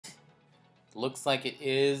Looks like it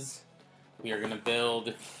is. We are going to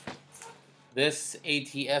build this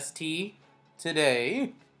ATST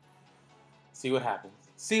today. See what happens.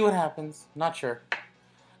 See what happens. Not sure.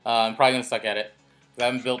 I'm probably going to suck at it. I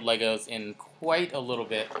haven't built Legos in quite a little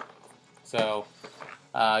bit. So,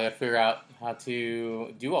 I got to figure out how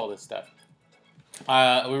to do all this stuff.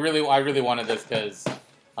 I really wanted this because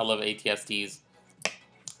I love ATSTs.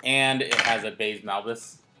 And it has a Baze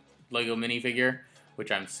Malbus Lego minifigure,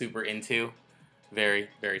 which I'm super into. Very,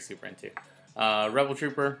 very super into. Rebel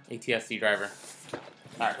Trooper, ATST driver.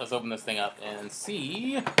 Alright, let's open this thing up and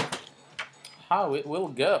see how it will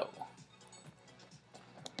go.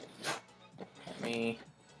 Let me...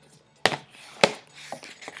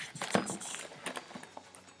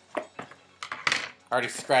 I already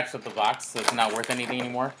scratched up the box, so it's not worth anything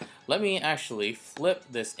anymore. Let me actually flip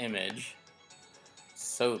this image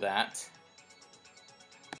so that...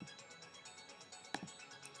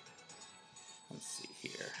 Let's see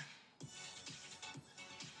here.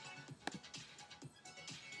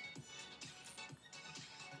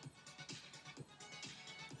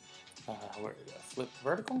 Where did I flip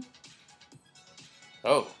vertical?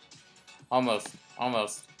 Oh, almost.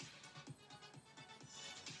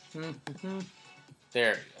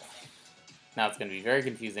 There we go. Now it's going to be very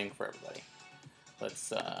confusing for everybody.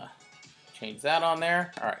 Let's change that on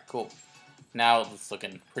there. All right, cool. Now it's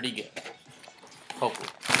looking pretty good. Hopefully.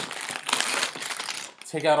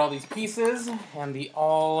 Take out all these pieces and the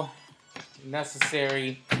all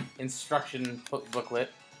necessary instruction booklet.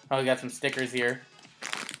 Probably got some stickers here.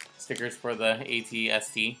 Stickers for the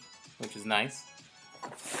ATST, which is nice.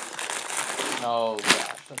 Oh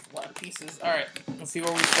gosh, that's a lot of pieces. All right, let's see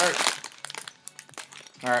where we start.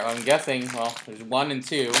 All right, well, I'm guessing, well, there's 1 and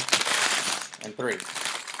 2 and 3.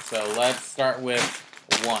 So let's start with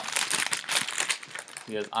 1.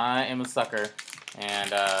 Because I am a sucker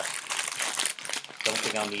and don't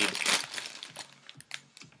think I'll need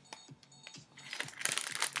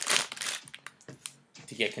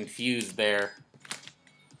to get confused there.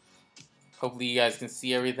 Hopefully you guys can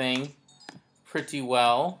see everything pretty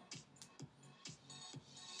well.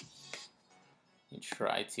 Let me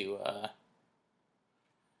try to,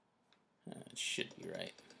 it should be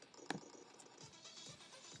right.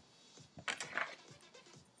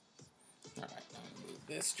 Alright, I'm gonna move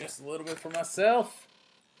this just a little bit for myself.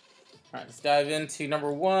 Alright, let's dive into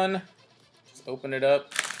number 1. Just open it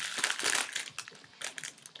up.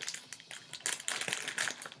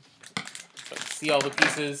 See all the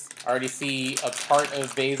pieces. I already see a part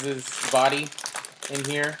of Baze's body in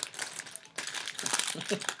here.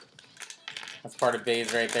 That's part of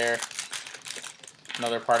Baze right there.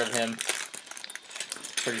 Another part of him.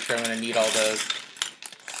 Pretty sure I'm going to need all those.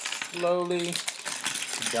 Slowly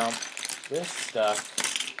dump this stuff.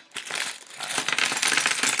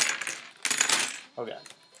 Right. Oh god.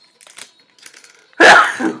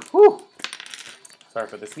 Whew. Sorry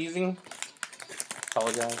for the sneezing.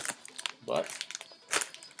 Apologize. But,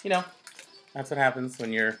 you know, that's what happens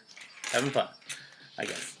when you're having fun, I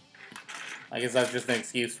guess. I guess that's just an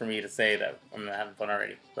excuse for me to say that I'm having fun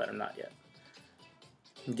already, but I'm not yet.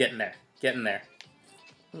 I'm getting there. Getting there.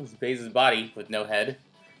 This is Baze's body with no head,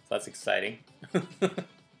 so that's exciting.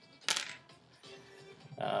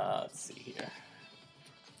 Let's see here.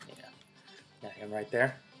 Yeah. Got him right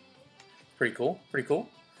there. Pretty cool. Pretty cool.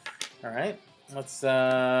 Alright. Let's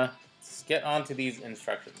get on to these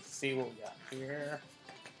instructions. See what we got here.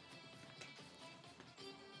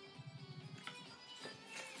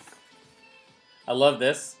 I love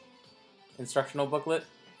this instructional booklet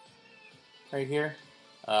right here.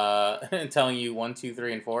 Telling you 1, 2,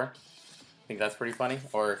 3, and 4. I think that's pretty funny.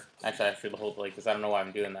 Or actually, I should hold like this. I don't know why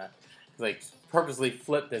I'm doing that. Because I purposely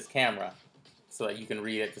flip this camera so that you can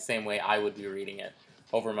read it the same way I would be reading it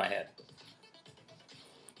over my head.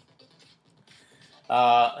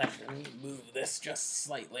 Actually, let me move this just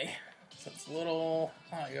slightly, so it's a little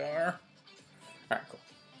higher. Alright, cool.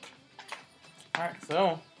 Alright,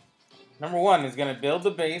 so, number 1 is going to build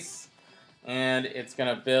the base, and it's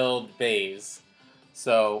going to build Baze.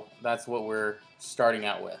 So, that's what we're starting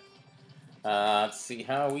out with. Let's see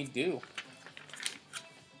how we do.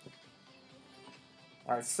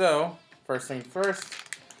 Alright, so, first thing first,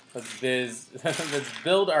 let's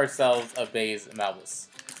build ourselves a Baze Malbus,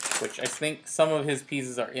 which I think some of his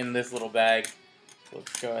pieces are in this little bag. So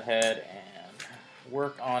let's go ahead and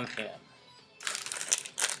work on him.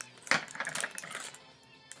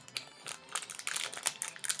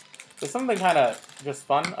 There's something kind of just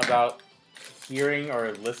fun about hearing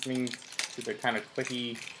or listening to the kind of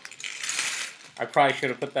clicky... I probably should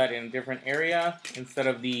have put that in a different area instead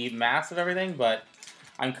of the mass of everything, but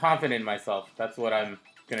I'm confident in myself. That's what I'm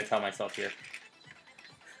gonna tell myself here.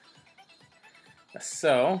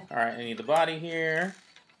 So, alright, I need the body here.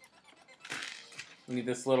 I need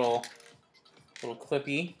this little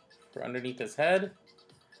clippy for underneath his head.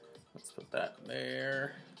 Let's put that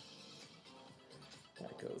there.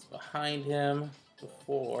 That goes behind him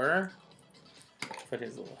before put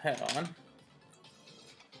his little head on.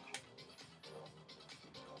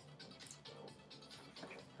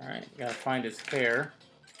 Alright, gotta find his hair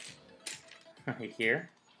right here.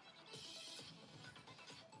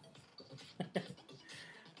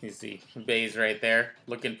 You see Bay's right there,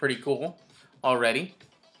 looking pretty cool already.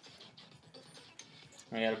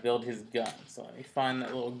 I gotta build his gun, so let me find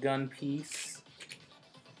that little gun piece.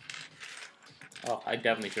 Oh, I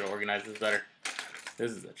definitely should have organized this better.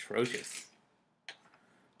 This is atrocious.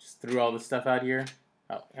 Just threw all this stuff out here.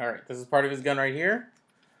 Oh, alright, this is part of his gun right here.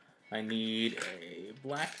 I need a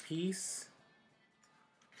black piece.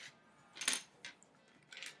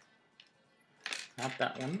 Not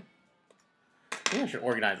that one. Maybe I should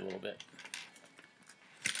organize a little bit.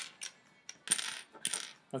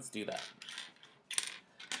 Let's do that.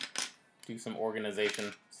 Do some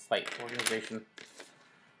organization, slight organization,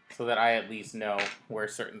 so that I at least know where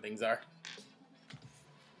certain things are.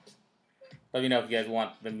 Let me know if you guys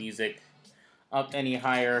want the music up any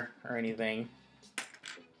higher or anything.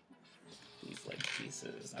 These leg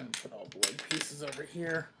pieces. I'm gonna put all the leg pieces over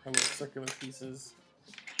here. Our little circular pieces.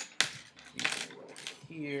 These go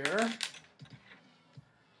here.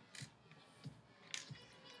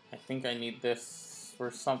 I think I need this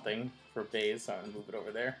for something for bays, so I'm gonna move it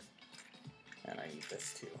over there. And I need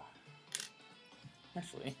this too.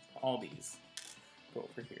 Actually, all these go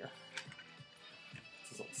over here.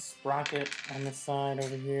 This little sprocket on the side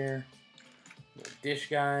over here. Little dish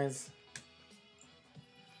guys.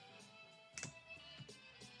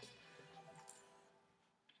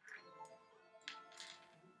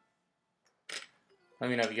 Let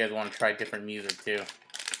me know if you guys want to try different music too.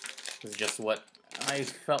 This is just what I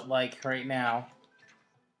felt like right now.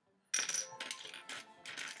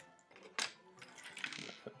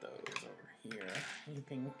 Put those over here.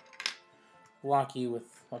 Anything blocky with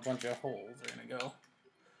a bunch of holes are gonna go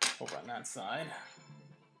over on that side.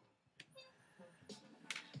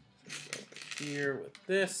 Over here with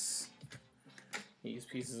this. These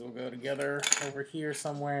pieces will go together over here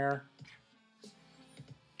somewhere.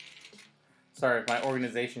 Sorry if my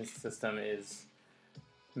organization system is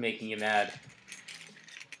making you mad.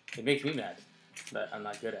 It makes me mad that I'm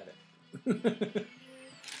not good at it.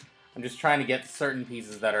 I'm just trying to get certain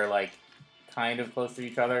pieces that are like kind of close to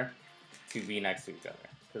each other to be next to each other.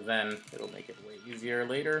 Because then it'll make it way easier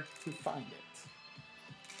later to find it.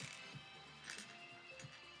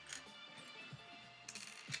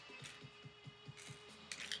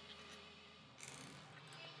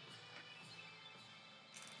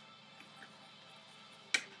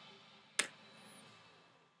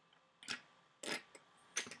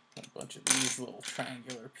 A bunch of these little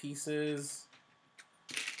triangular pieces.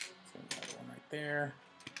 So another one right there.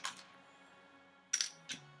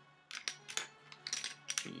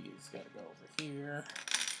 These gotta go over here.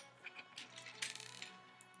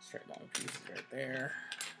 Straight long pieces right there.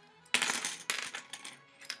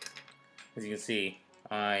 As you can see,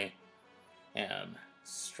 I am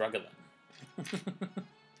struggling.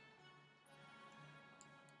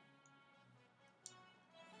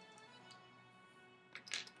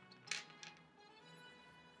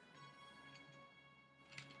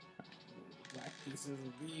 Black pieces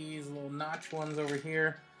of these little notch ones over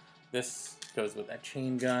here. This goes with that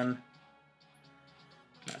chain gun.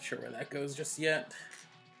 Not sure where that goes just yet.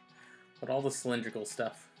 But all the cylindrical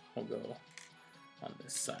stuff will go on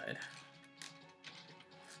this side.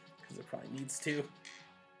 Because it probably needs to.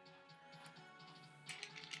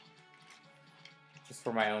 Just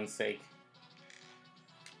for my own sake.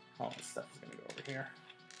 All this stuff is going to go over here.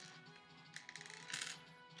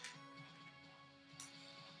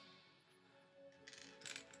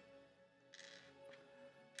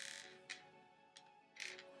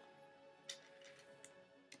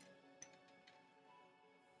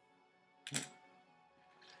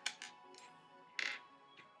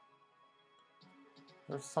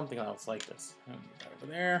 There's something else like this. I'm gonna put that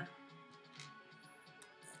over there.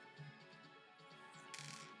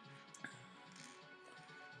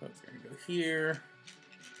 So it's gonna go here.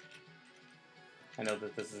 I know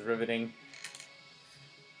that this is riveting.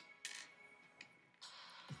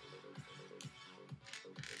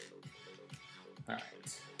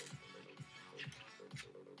 Alright.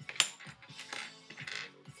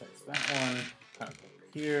 There's that one. Kind of over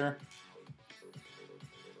here.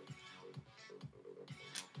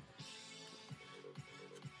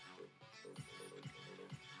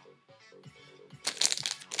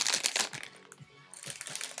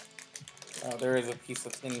 There is a piece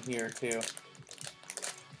that's in here too,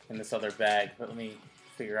 in this other bag, but let me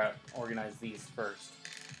organize these first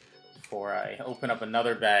before I open up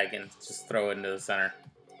another bag and just throw it into the center.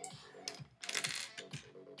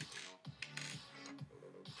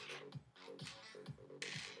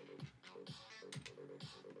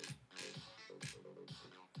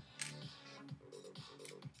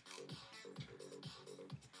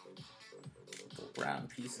 Brown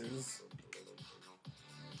pieces.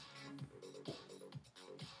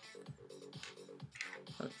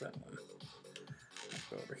 What's that one? Let's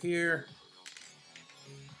go over here.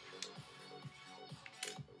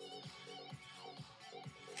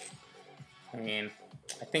 I mean,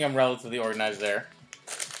 I think I'm relatively organized there.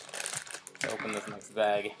 Let's open this next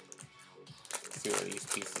bag. See where these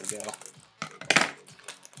pieces go.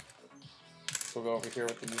 So we'll go over here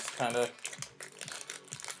with these kind of.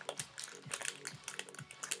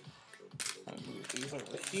 Move these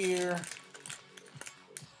over here.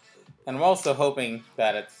 And I'm also hoping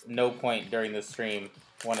that at no point during the stream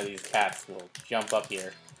one of these cats will jump up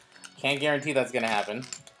here. Can't guarantee that's going to happen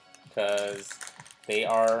because they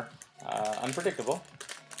are unpredictable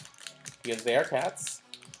because they are cats.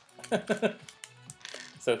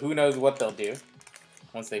 So who knows what they'll do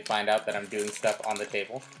once they find out that I'm doing stuff on the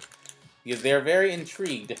table, because they're very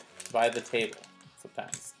intrigued by the table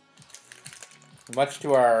sometimes, much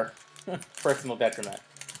to our personal detriment.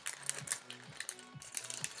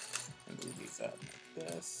 And move these up like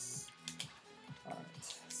this. Alright,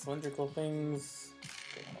 cylindrical things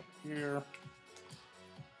going over here.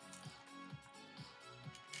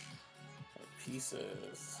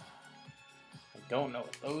 Pieces. I don't know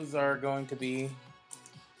what those are going to be,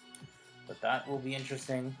 but that will be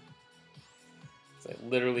interesting. So I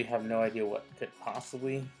literally have no idea what could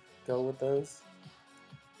possibly go with those.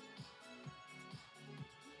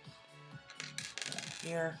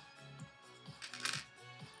 Here.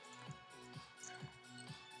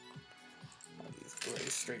 These gray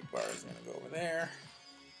straight bars are going to go over there.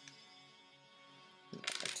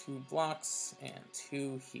 2 blocks and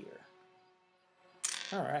 2 here.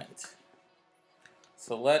 Alright.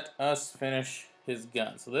 So let us finish his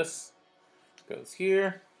gun. So this goes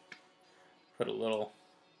here. Put a little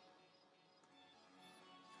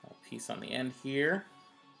piece on the end here,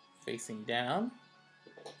 facing down.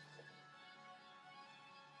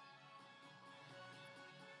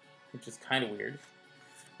 Which is kind of weird.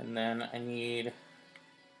 And then I need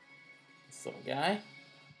this little guy.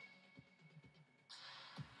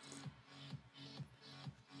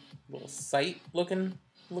 Little sight looking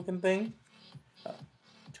thing. Oh,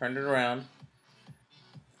 turn it around.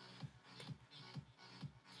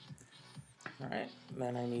 Alright,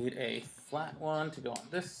 then I need a flat one to go on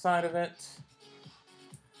this side of it.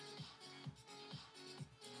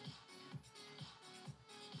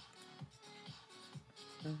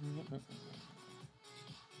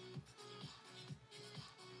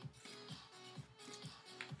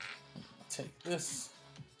 Take this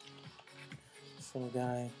little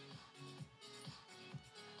guy.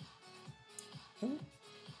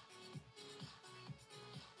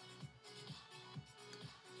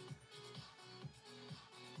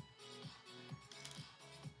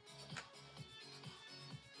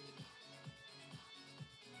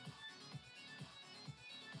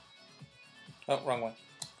 Oh, wrong way.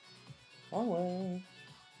 Wrong way.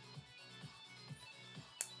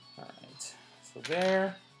 Alright, so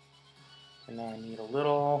there. And now I need a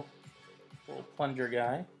little plunger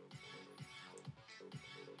guy.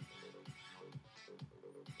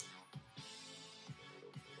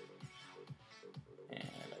 And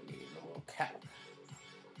I need a little cap.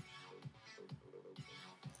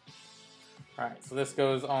 Alright, so this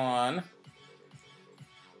goes on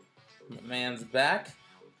my man's back.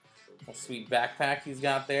 A sweet backpack he's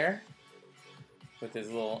got there with his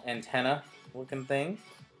little antenna looking thing.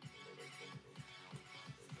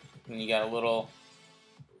 And you got a little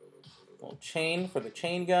chain for the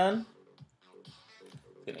chain gun.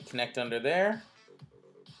 It's going to connect under there.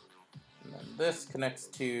 And then this connects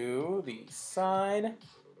to the side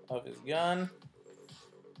of his gun.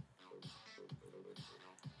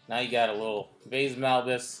 Now you got a little Vase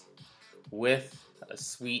Malbus with a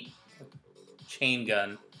sweet chain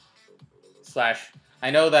gun.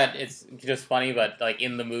 I know that it's just funny, but like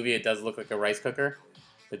in the movie it does look like a rice cooker.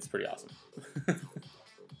 It's pretty awesome.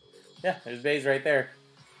 Yeah, there's Vase right there.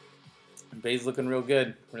 Vase looking real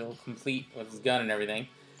good, real complete with his gun and everything.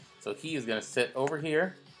 So he is going to sit over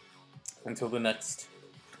here until the next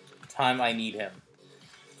time I need him.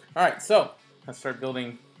 Alright, so let's start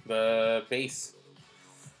building the base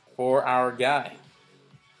for our guy.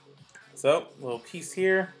 So, little piece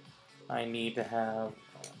here. I need to have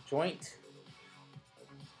a joint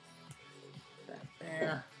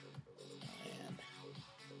there. And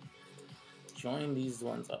join these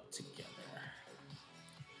ones up together.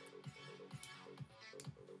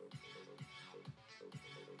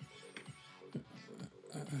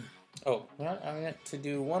 Oh, well, I meant to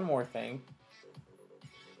do one more thing.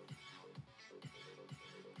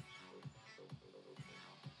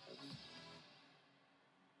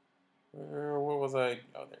 Where was I?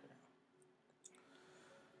 Oh, there.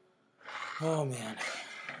 Oh, man.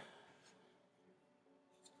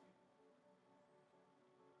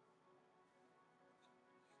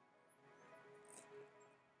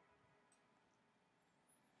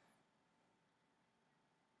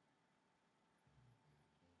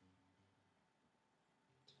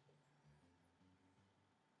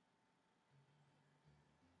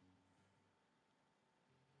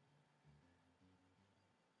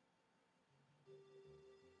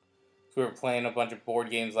 We were playing a bunch of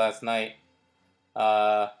board games last night.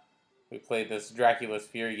 We played this Dracula's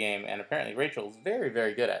Fury game, and apparently Rachel's very,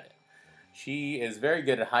 very good at it. She is very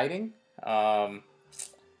good at hiding.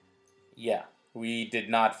 Yeah, we did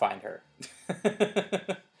not find her.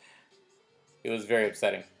 It was very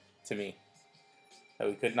upsetting to me that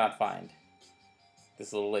we could not find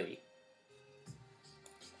this little lady.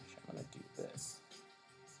 I'm going to do this.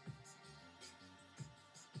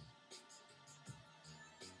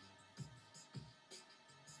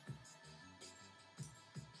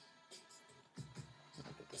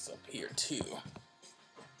 Put this up here too.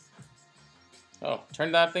 Oh,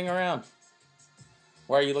 turn that thing around.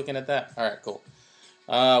 Why are you looking at that? All right, cool.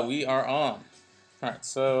 We are on. All right,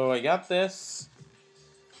 so I got this.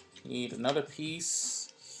 Need another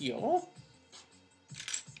piece here.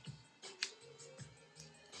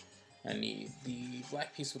 I need the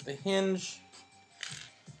black piece with the hinge.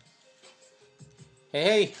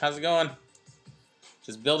 Hey, how's it going?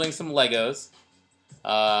 Just building some Legos.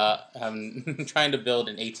 I'm trying to build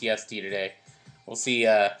an ATST today. We'll see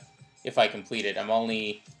if I complete it. I'm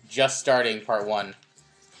only just starting part 1.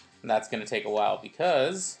 And that's going to take a while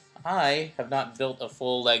because I have not built a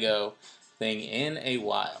full Lego thing in a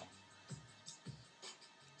while.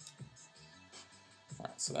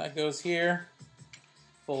 Alright, so that goes here.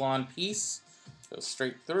 Full on piece. Goes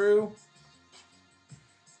straight through.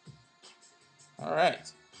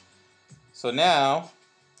 Alright. So now,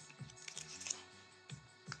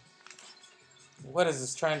 what is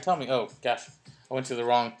this trying to tell me? Oh, gosh. I looked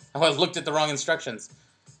at the wrong instructions.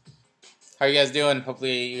 How are you guys doing?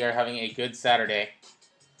 Hopefully you are having a good Saturday.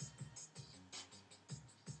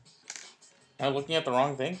 Am I looking at the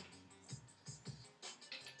wrong thing?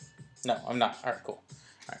 No, I'm not. Alright, cool.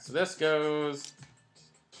 Alright, so this goes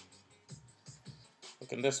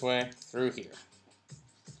looking this way through here.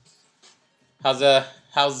 How's the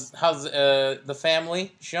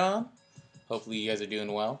family, Sean? Hopefully you guys are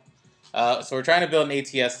doing well. So we're trying to build an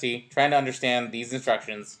ATST, trying to understand these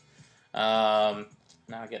instructions. Now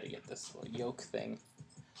I gotta get this little yoke thing.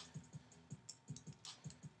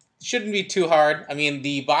 Shouldn't be too hard. I mean,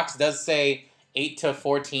 the box does say 8 to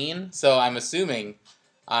 14, so I'm assuming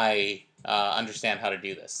I understand how to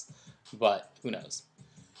do this. But who knows?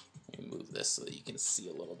 Let me move this so that you can see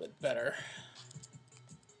a little bit better.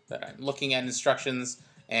 That I'm looking at instructions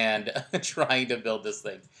and trying to build this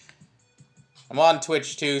thing. I'm on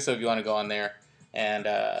Twitch too, so if you want to go on there and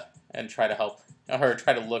try to help or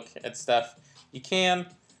try to look at stuff, you can,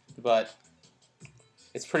 but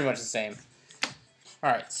it's pretty much the same.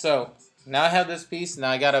 Alright, so now I have this piece. Now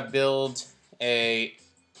I gotta build a...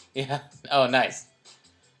 Yeah, oh, nice.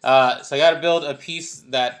 So I gotta build a piece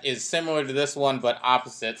that is similar to this one, but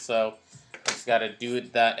opposite, so I just gotta do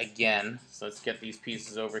that again. So let's get these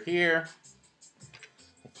pieces over here.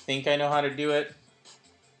 I think I know how to do it.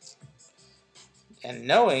 And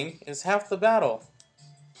knowing is half the battle.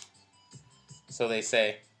 So they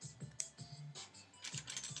say.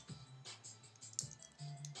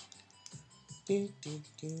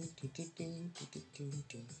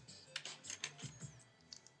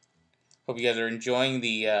 Hope you guys are enjoying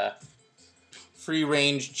the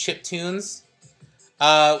free-range chip tunes.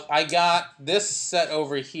 I got this set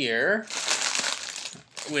over here,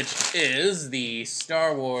 which is the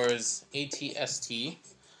Star Wars ATST,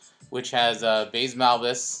 which has Baze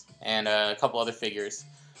Malbus and a couple other figures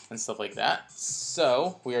and stuff like that.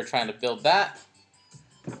 So we are trying to build that.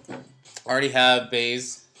 Already have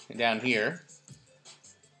Baze down here.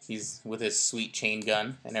 He's with his sweet chain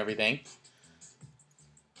gun and everything.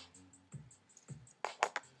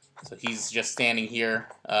 So he's just standing here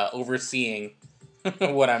overseeing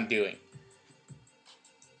what I'm doing.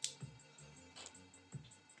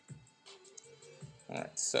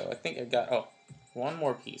 Alright, so I think I got, one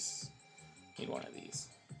more piece. Need one of these.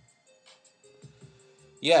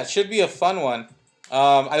 Yeah, it should be a fun one.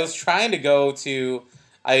 I was trying to go to,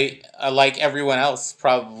 like everyone else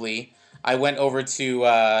probably, I went over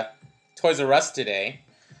to Toys R Us today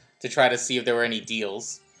to try to see if there were any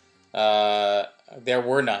deals. There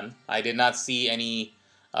were none. I did not see any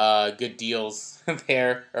good deals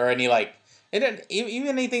there, or any like even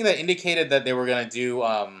anything that indicated that they were gonna do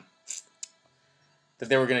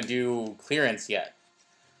clearance yet.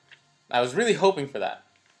 I was really hoping for that.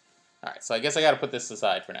 All right, so I guess I got to put this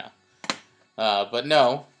aside for now. But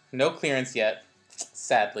no clearance yet,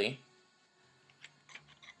 sadly.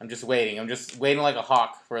 I'm just waiting. I'm just waiting like a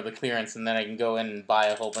hawk for the clearance, and then I can go in and buy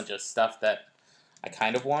a whole bunch of stuff that I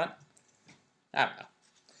kind of want. I don't know.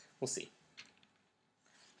 We'll see.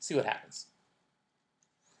 See what happens.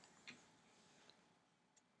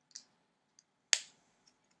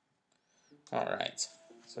 All right.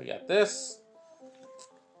 So we got this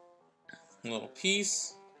little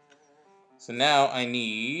piece. So now I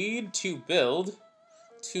need to build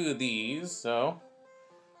 2 of these. So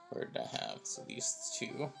where did I have? So these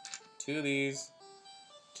 2 of these,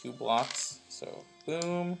 2 blocks. So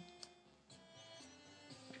boom.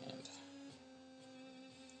 And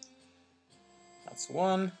that's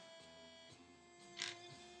 1.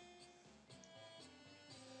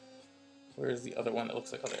 Where's the other one that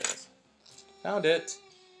looks like, oh, there it is. Found it.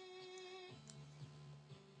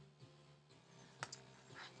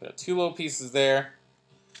 So got 2 little pieces there.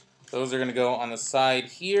 Those are going to go on the side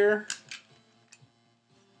here.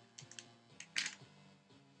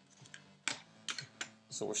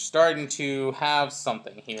 So we're starting to have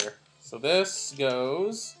something here. So this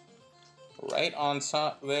goes right on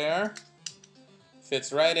top there.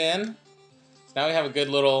 Fits right in. So now we have a good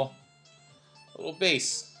little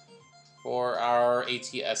base for our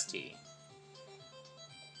ATST.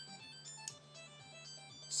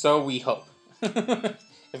 So we hope.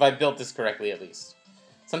 If I built this correctly, at least.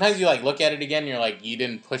 Sometimes you like look at it again and you're like, you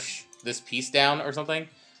didn't push this piece down or something,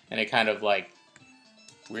 and it kind of like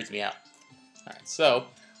weirds me out. Alright, so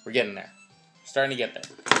we're getting there. We're starting to get there.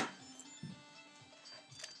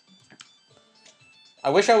 I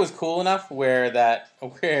wish I was cool enough where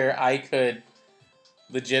I could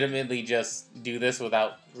legitimately just do this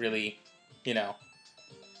without really, you know,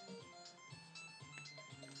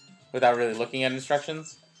 without really looking at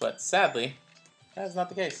instructions. But sadly, that is not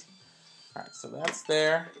the case. Alright, so that's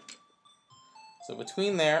there. So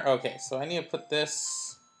between there, okay, so I need to put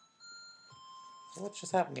this. What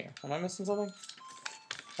just happened here? Am I missing something?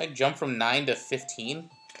 I jumped from 9 to 15?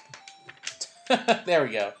 There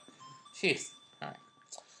we go. Jeez. Alright.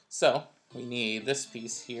 So, we need this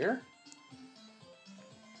piece here.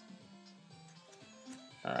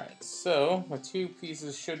 Alright, so my 2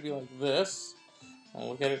 pieces should be like this. I'll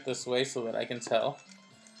look at it this way so that I can tell.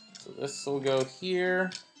 So this will go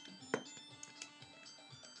here.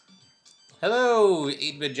 Hello,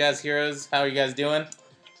 8-Bit Jazz Heroes. How are you guys doing?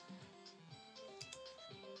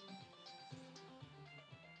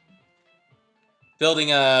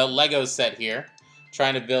 Building a Lego set here.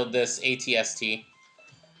 Trying to build this ATST.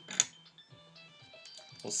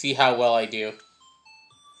 We'll see how well I do.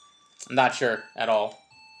 I'm not sure at all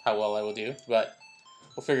how well I will do, but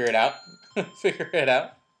we'll figure it out. Figure it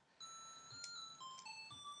out.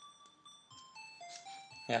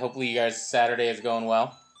 Yeah, hopefully you guys' Saturday is going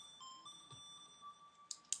well.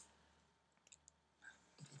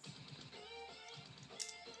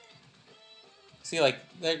 See, like,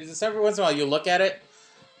 just every once in a while you look at it,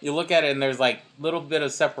 and there's like a little bit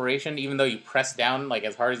of separation, even though you press down like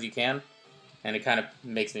as hard as you can, and it kind of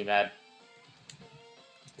makes me mad.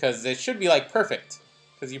 Because it should be like perfect,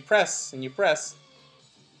 because you press and you press.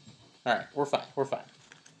 All right, we're fine. We're fine.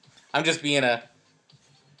 I'm just being a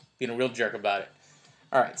real jerk about it.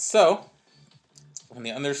 All right, so on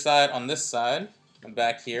the other side, on this side, and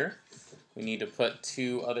back here, we need to put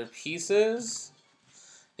 2 other pieces.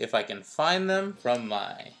 If I can find them from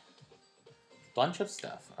my bunch of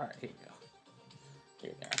stuff. All right, here we go.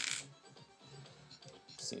 Here we go.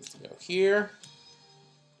 This needs to go here.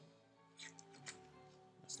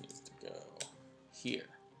 This needs to go here.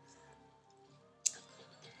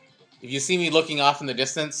 If you see me looking off in the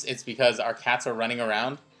distance, it's because our cats are running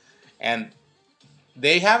around, and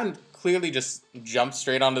they haven't clearly just jumped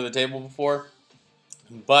straight onto the table before,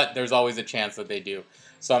 but there's always a chance that they do.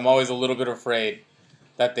 So I'm always a little bit afraid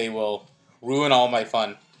that they will ruin all my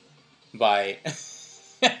fun by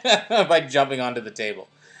by jumping onto the table.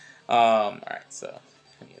 Alright, so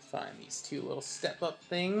I need to find these 2 little step-up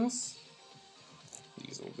things.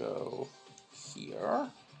 These will go here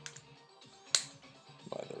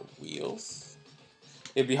by their wheels.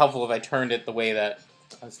 It'd be helpful if I turned it the way that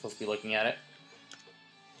I'm supposed to be looking at it.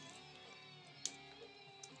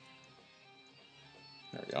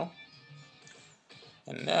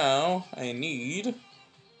 And now I need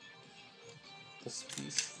this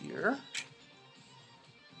piece here,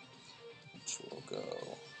 which will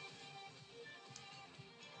go.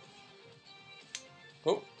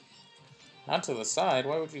 Oh, not to the side.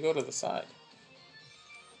 Why would you go to the side?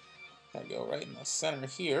 I go right in the center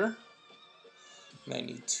here. And I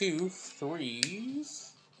need 2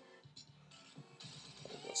 3s.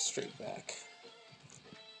 I'll go straight back.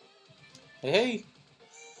 Hey, hey!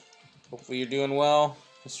 Hopefully you're doing well.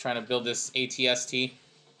 Just trying to build this ATST.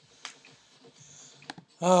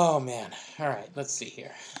 Oh man. Alright, let's see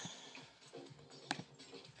here.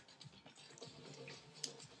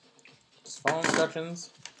 Just follow instructions.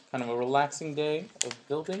 Kind of a relaxing day of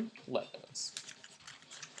building Legos.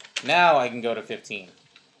 Now I can go to 15.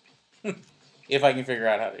 If I can figure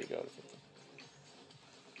out how to go to 15.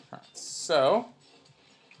 Alright, so.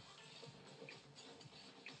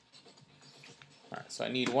 Alright, so I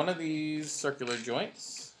need one of these circular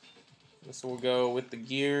joints. This will go with the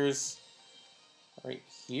gears right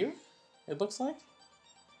here, it looks like.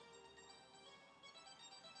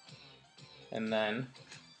 And then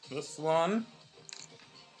this one.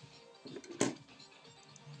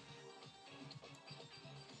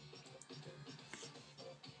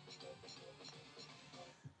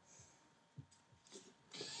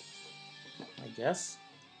 I guess.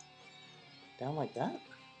 Down like that?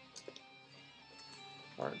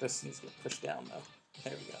 Or this needs to get pushed down though.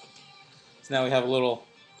 There we go. So now we have a little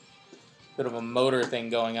bit of a motor thing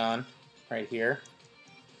going on right here.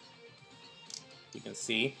 You can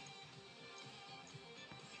see.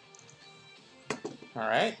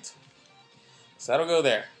 Alright. So that'll go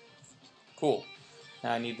there. Cool.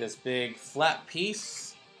 Now I need this big flat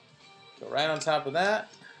piece. Go right on top of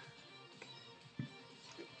that.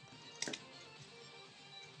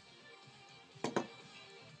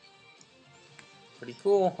 Pretty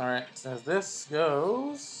cool. Alright, so as this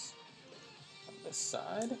goes on this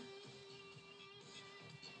side,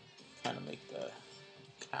 kind of make the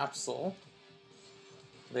capsule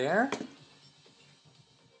there.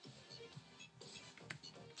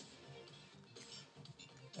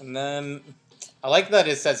 And then I like that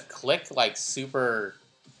it says click like super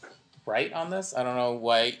bright on this. I don't know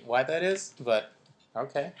why that is, but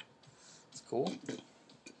okay. It's cool.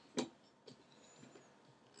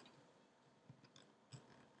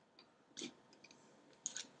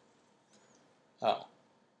 Oh.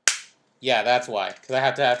 Yeah, that's why. Because I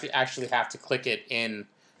have to actually click it in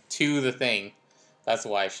to the thing. That's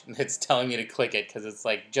why it's telling me to click it, because it's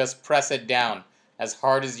like, just press it down as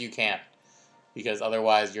hard as you can. Because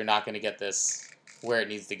otherwise you're not going to get this where it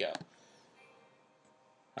needs to go.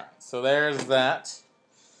 Alright, so there's that.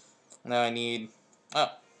 Now I need...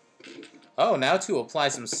 Oh, now to apply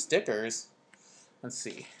some stickers. Let's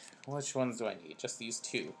see. Which ones do I need? Just these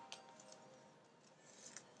 2.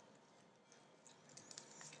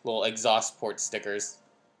 Little exhaust port stickers.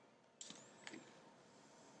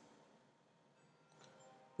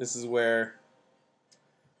 This is where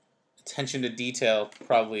attention to detail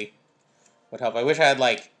probably would help. I wish I had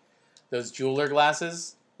like those jeweler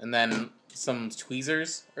glasses and then some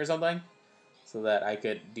tweezers or something so that I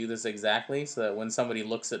could do this exactly, so that when somebody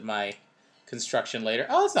looks at my construction later,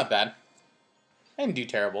 oh, that's not bad. I didn't do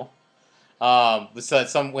terrible. So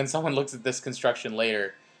that when someone looks at this construction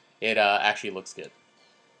later, it actually looks good.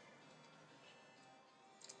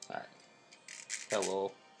 Alright. Got a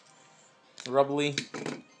little rubbly.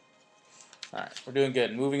 Alright, we're doing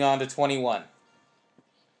good. Moving on to 21.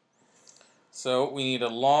 So we need the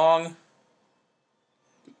long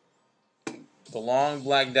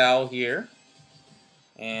black dowel here.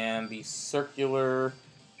 And the circular,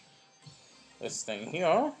 this thing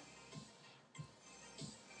here.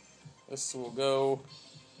 This will go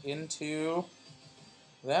into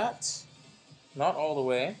that. Not all the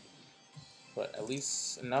way, but at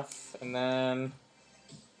least enough. And then,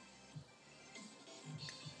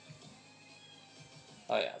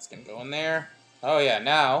 oh yeah, it's gonna go in there. Oh yeah,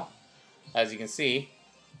 now, as you can see,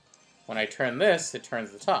 when I turn this, it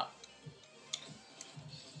turns the top.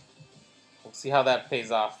 We'll see how that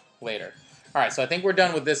pays off later. Alright, so I think we're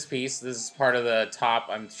done with this piece. This is part of the top,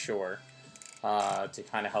 I'm sure, to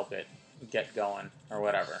kind of help it get going, or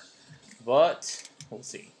whatever. But, we'll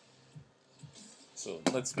see. So,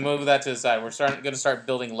 let's move that to the side. We're going to start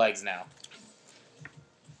building legs now.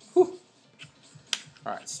 Whew.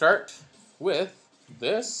 Alright, start with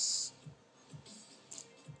this.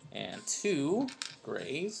 And 2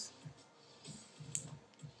 grays.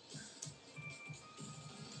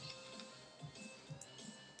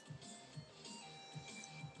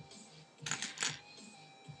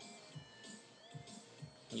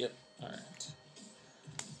 Yep, alright.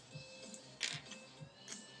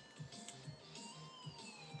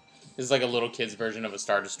 This is like a little kid's version of a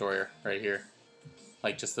Star Destroyer right here.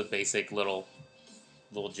 Like just the basic little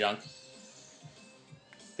junk.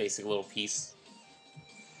 Basic little piece.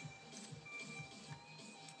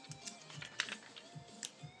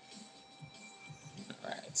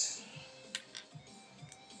 Alright.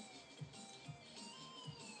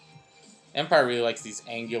 Empire really likes these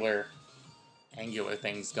angular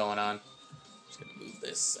things going on. I'm just going to move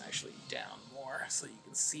this actually down more so you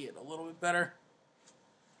can see it a little bit better.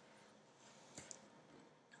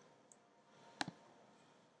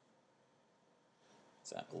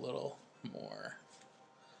 Is that a little more?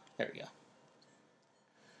 There we go.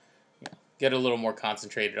 Yeah. Get a little more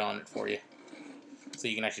concentrated on it for you so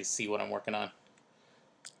you can actually see what I'm working on.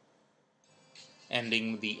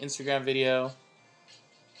 Ending the Instagram video.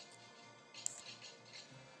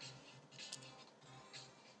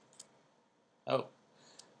 Oh,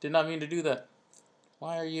 did not mean to do that.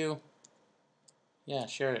 Why are you? Yeah,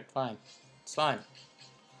 share it. Fine. It's fine.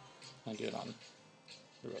 I'll do it on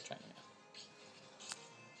the real channel.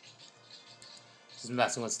 Just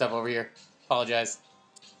messing with stuff over here. Apologize.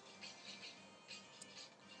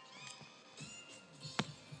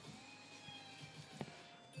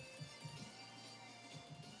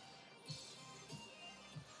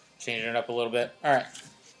 Changing it up a little bit. Alright.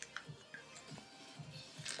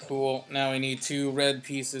 Cool. Now we need 2 red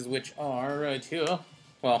pieces, which are right here.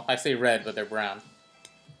 Well, I say red, but they're brown.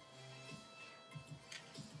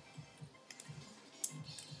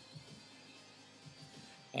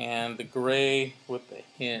 And the gray with the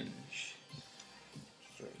hinge.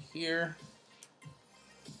 Right here.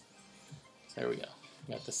 So there we go.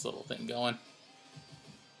 Got this little thing going.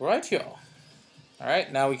 Right here.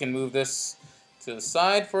 Alright, now we can move this to the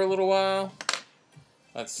side for a little while.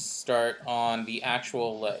 Let's start on the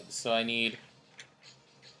actual legs. So I need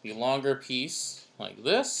the longer piece like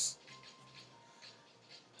this.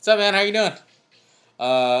 What's up, man? How you doing?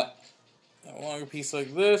 A longer piece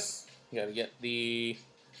like this. You gotta get the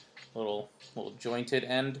little jointed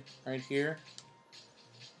end right here.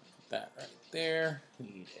 Put that right there.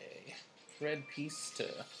 Need a thread piece to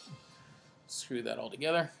screw that all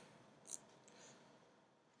together.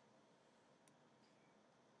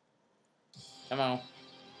 Come on.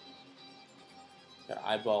 Got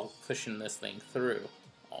eyeball pushing this thing through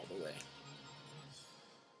all the way.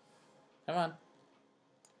 Come on.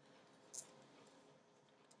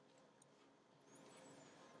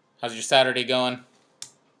 How's your Saturday going?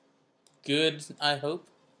 Good, I hope.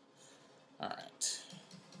 Alright.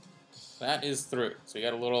 That is through. So we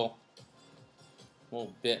got a little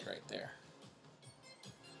bit right there.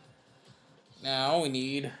 Now we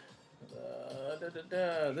need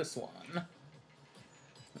this one. I'm going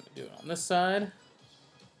to do it on this side.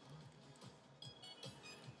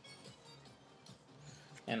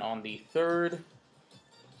 And on the third,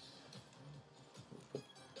 we'll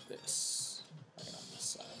put this right on this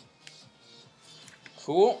side.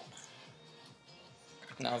 Cool.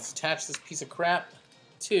 Now let's attach this piece of crap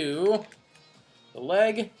to the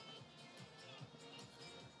leg.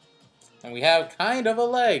 And we have kind of a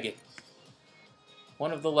leg.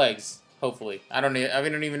 One of the legs, hopefully. I don't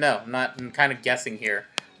even know. I'm kind of guessing here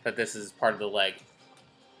that this is part of the leg.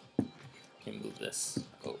 Let me move this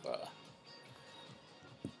over.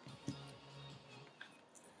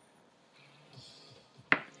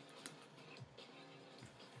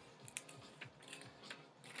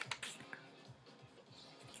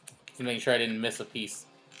 Just making sure I didn't miss a piece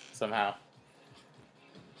somehow.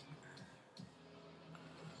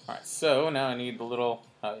 Alright, so now I need the little,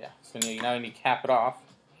 oh yeah, so now I need to cap it off.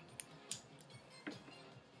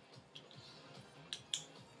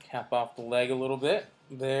 Cap off the leg a little bit,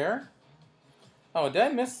 there. Oh, did I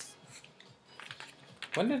miss?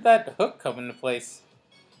 When did that hook come into place?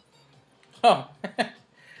 Oh,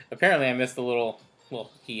 apparently I missed the little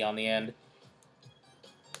key on the end.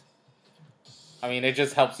 I mean, it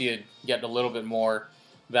just helps you get a little bit more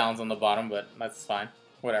balance on the bottom, but that's fine.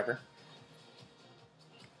 Whatever.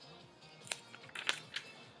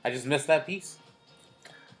 I just missed that piece.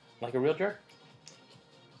 Like a real jerk.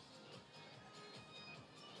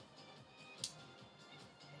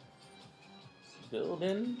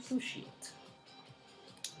 Building some shit.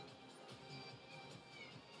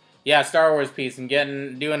 Yeah, Star Wars piece. I'm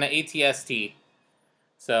doing an ATST.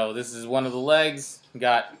 So this is one of the legs.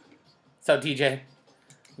 Got, what's up, TJ?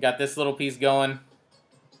 Got this little piece going.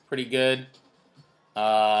 Pretty good.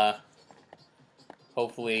 Hopefully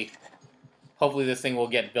this thing will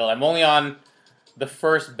get built. I'm only on the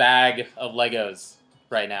first bag of Legos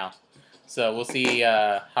right now. So we'll see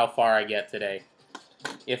how far I get today.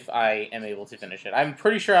 If I am able to finish it. I'm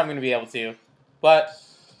pretty sure I'm going to be able to. But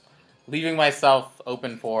leaving myself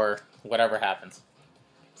open for whatever happens.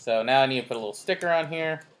 So now I need to put a little sticker on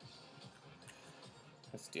here.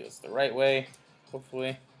 Let's do this the right way,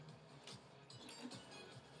 hopefully.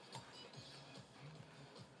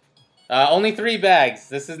 Only 3 bags.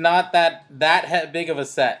 This is not that big of a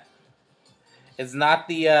set. It's not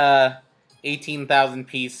the 18,000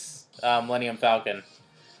 piece Millennium Falcon.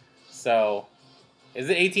 So, is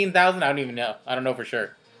it 18,000? I don't even know. I don't know for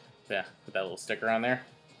sure. So yeah, put that little sticker on there.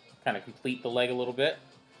 Kind of complete the leg a little bit.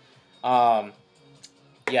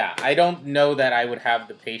 Yeah, I don't know that I would have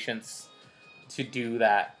the patience to do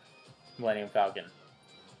that Millennium Falcon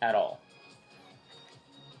at all.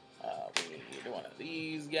 We need one of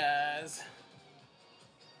these guys.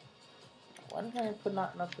 Why did I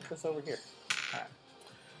not put this over here? Alright.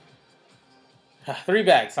 3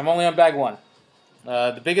 bags. I'm only on bag 1.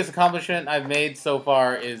 The biggest accomplishment I've made so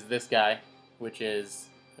far is this guy, which is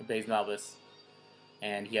Baze Malbus.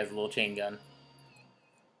 And he has a little chain gun.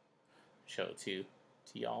 Show it to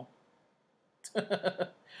y'all.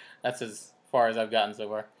 That's as far as I've gotten so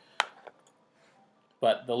far.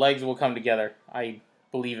 But the legs will come together. I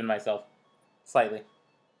believe in myself. Slightly.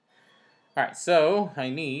 Alright, so I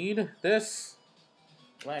need this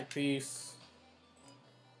black piece.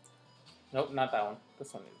 Nope, not that one.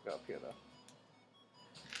 This one needs to go up here, though.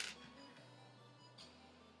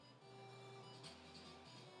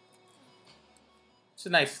 It's a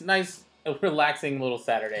nice, relaxing little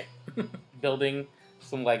Saturday. Building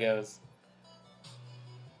some Legos.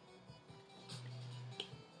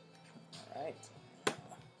 Alright.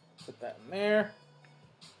 Put that in there.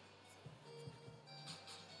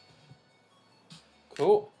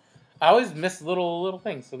 Cool. I always miss little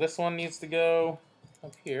things. So this one needs to go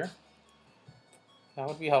up here. That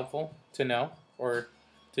would be helpful to know or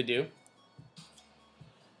to do.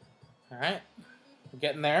 Alright. We're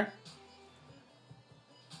getting there.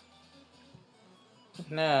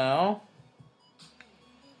 Now,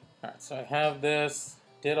 alright, so I have this,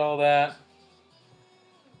 did all that.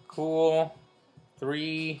 Cool.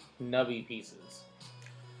 3 nubby pieces.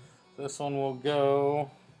 This one will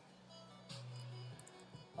go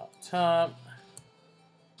up top.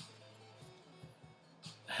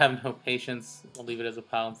 I have no patience. I'll leave it as a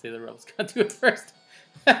pile and say the rebels gotta do it first.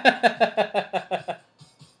 That's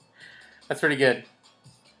pretty good.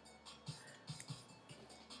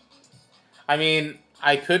 I mean,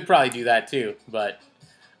 I could probably do that too, but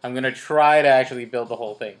I'm going to try to actually build the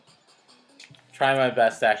whole thing. Try my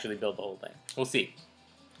best to actually build the whole thing. We'll see.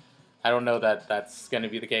 I don't know that that's going to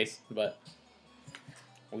be the case, but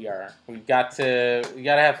we've got to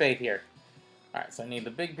have faith here. Alright, so I need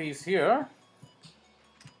the big piece here.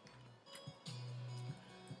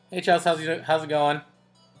 Hey Chels, how's it going?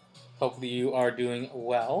 Hopefully you are doing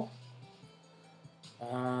well.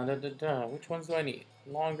 Which ones do I need?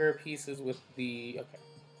 Longer pieces with the... Okay.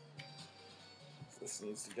 So this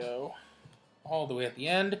needs to go all the way at the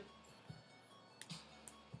end.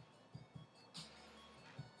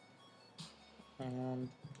 And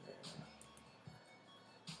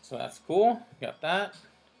so that's cool. Got that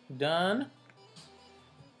done.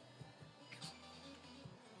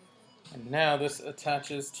 And now this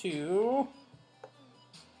attaches to...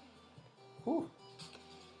 Whew.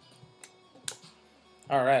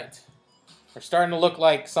 All right. We're starting to look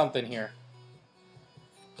like something here.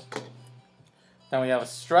 Then we have a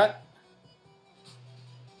strut.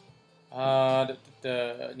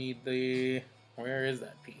 Need the... Where is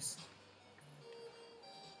that piece?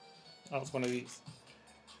 Oh, it's one of these.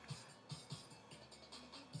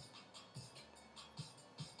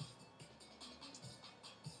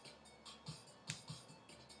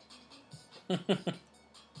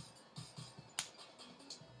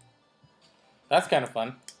 That's kind of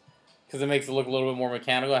fun. Because it makes it look a little bit more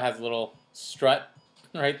mechanical. It has a little strut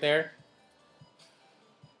right there.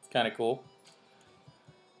 It's kind of cool.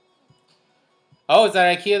 Oh, it's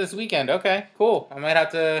at IKEA this weekend. Okay, cool. I might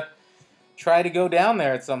have to try to go down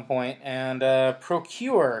there at some point and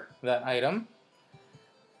procure that item.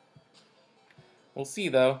 We'll see,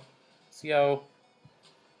 though. See how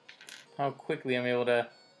quickly I'm able to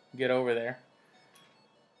get over there.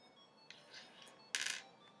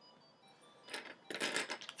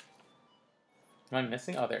 Am I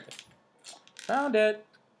missing? Oh, there it is. Found it.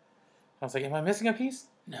 I was like, am I missing a piece?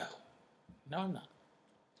 No. No, I'm not.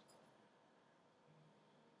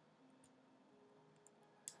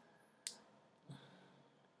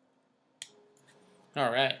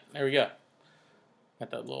 All right. There we go.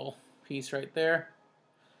 Got that little piece right there.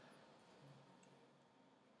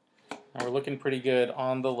 Now we're looking pretty good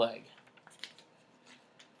on the leg.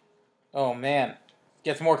 Oh, man.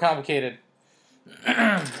 Gets more complicated.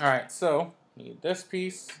 All right, so... Need this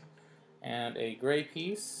piece, and a gray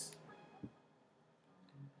piece.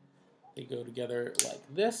 They go together like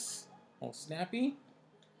this, all snappy.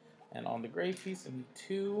 And on the gray piece, I need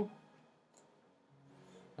two.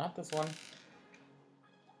 Not this one.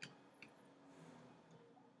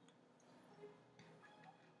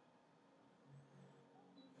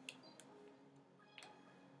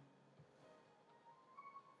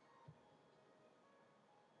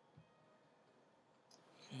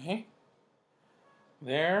 Okay.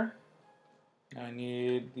 There. I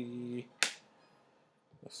need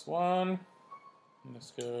this one. And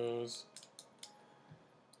this goes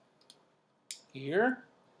here.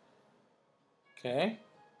 Okay.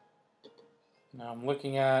 Now I'm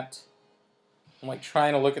like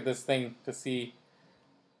trying to look at this thing to see.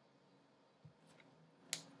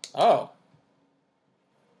 Oh.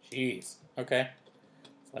 Jeez. Okay.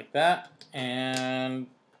 It's like that. And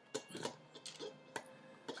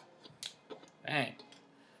bang.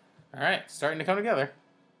 Alright, starting to come together.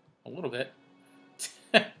 A little bit.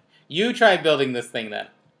 You try building this thing then.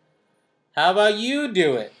 How about you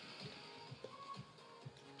do it?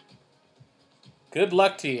 Good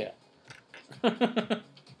luck to you.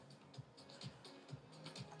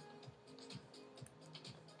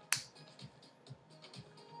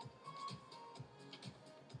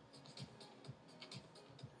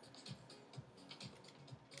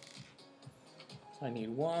 I need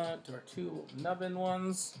one or two nubbin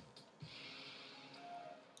ones.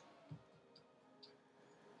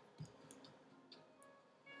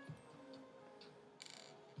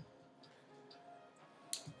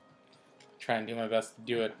 Try and do my best to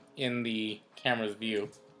do it in the camera's view.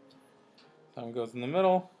 So it goes in the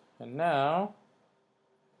middle, and now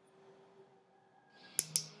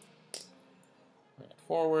bring it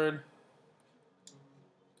forward,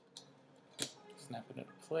 snap it into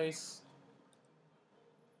place.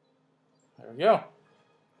 There we go.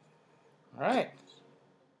 All right.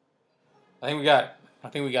 I think we got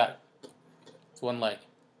it. It's one leg.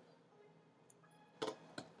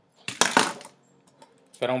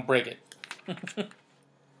 If I don't break it.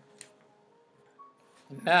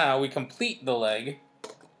 Now we complete the leg.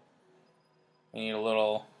 We need a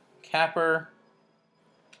little capper.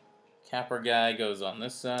 Capper guy goes on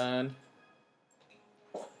this side.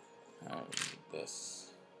 This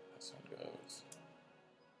one goes.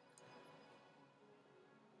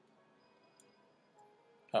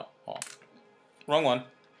 Oh, wrong one.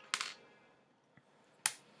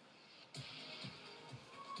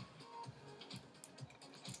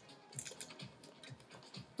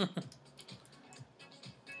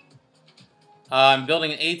 I'm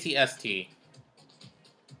building an ATST.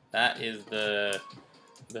 That is the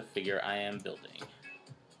figure I am building.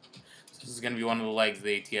 So this is going to be one of the legs of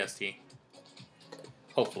the ATST.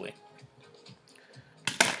 Hopefully.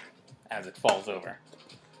 As it falls over.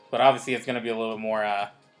 But obviously it's going to be a little bit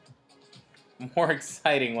more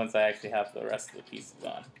exciting once I actually have the rest of the pieces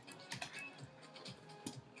on.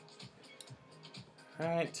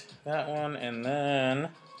 Alright, that one, and then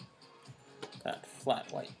that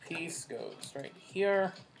flat white piece goes right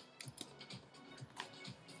here.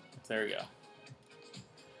 There we go.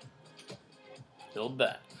 Build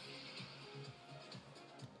that.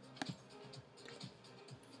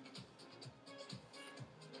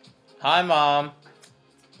 Hi, Mom.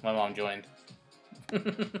 My mom joined.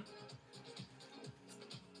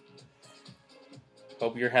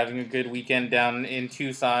 Hope you're having a good weekend down in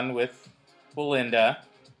Tucson with Belinda.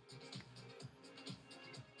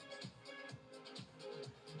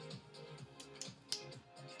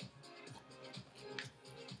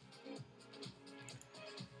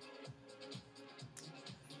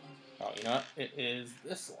 Oh, you know what? It is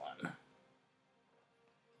this one.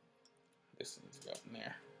 This needs to go in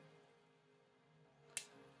there.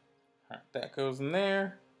 Alright, that goes in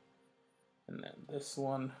there. And then this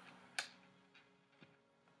one.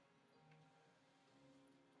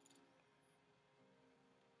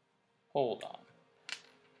 Hold on.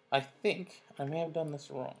 I think I may have done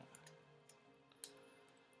this wrong.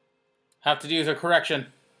 Have to do a correction.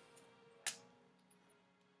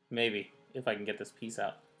 Maybe, if I can get this piece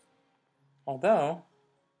out. Although,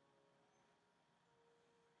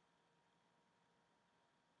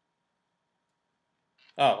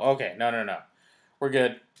 oh, okay. No. We're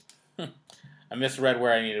good. I misread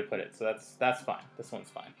where I needed to put it, so that's fine. This one's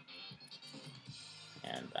fine.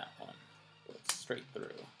 And that one goes straight through.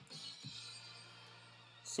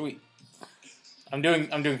 Sweet. I'm doing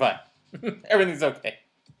fine. Everything's okay.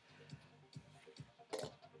 So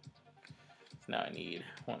now I need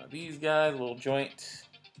one of these guys, a little joint,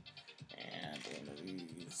 and one of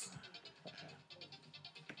these.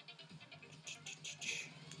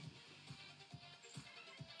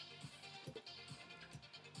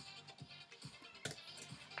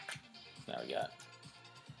 we got.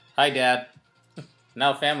 Hi, Dad.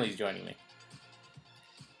 Now family's joining me.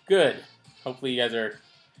 Good. Hopefully you guys are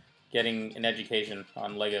getting an education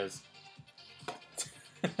on Legos.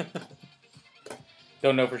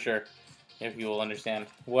 Don't know for sure if you will understand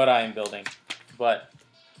what I am building, but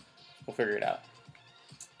we'll figure it out.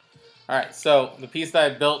 Alright, so the piece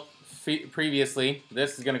that I built previously,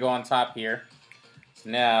 this is going to go on top here. So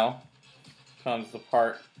now comes the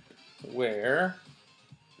part where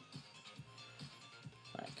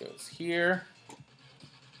that goes here.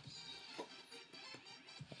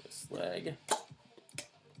 This leg.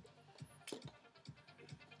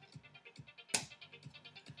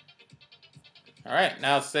 Alright,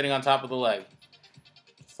 now it's sitting on top of the leg.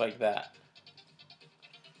 Just like that.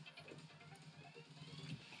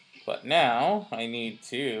 But now I need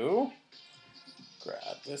to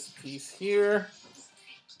grab this piece here.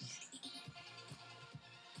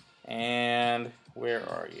 And where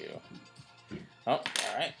are you? Oh,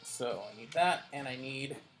 alright, so I need that, and I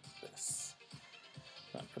need this.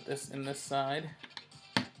 I'll put this in this side.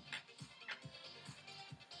 And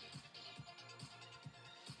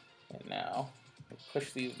now,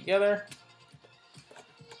 push these together.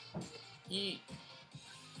 Yeet.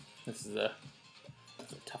 This is a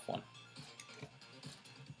tough one.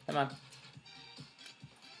 Come on.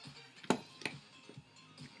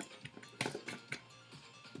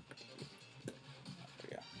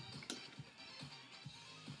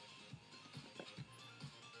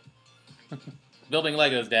 Building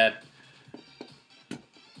Legos, Dad.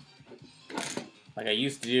 Like I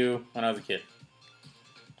used to do when I was a kid,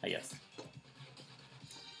 I guess.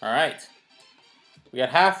 Alright. We got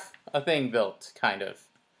half a thing built, kind of.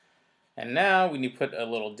 And now we need to put a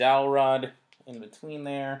little dowel rod in between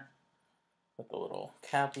there with a little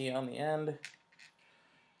cappy on the end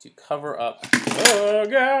to cover up. Oh,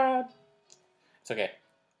 God! It's okay.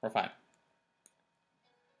 We're fine.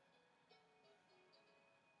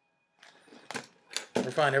 We're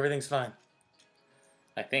fine. Everything's fine.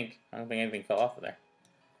 I think. I don't think anything fell off of there.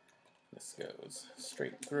 This goes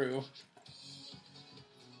straight through.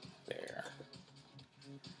 There.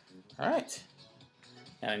 Alright.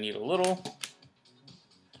 And I need one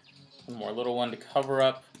more little one to cover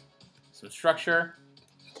up some structure.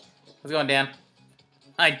 How's it going, Dan?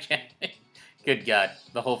 Hi, Jen. Good God.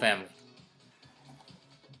 The whole family.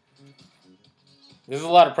 This is a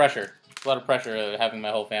lot of pressure. It's a lot of pressure having my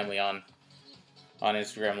whole family on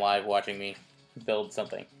Instagram Live watching me build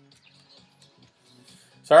something.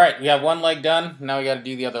 So, alright, we have one leg done. Now we got to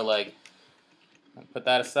do the other leg. I'll put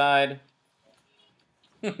that aside.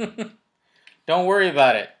 Don't worry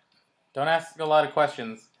about it. Don't ask a lot of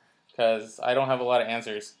questions, because I don't have a lot of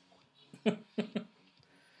answers.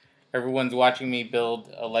 Everyone's watching me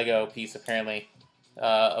build a Lego piece, apparently,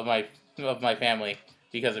 of my family,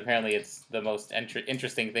 because apparently it's the most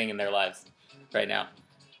interesting thing in their lives right now.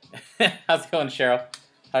 How's it going, Cheryl?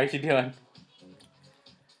 How are you doing?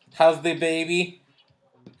 How's the baby?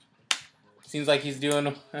 Seems like he's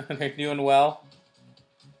doing they're doing well.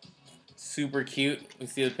 Super cute. We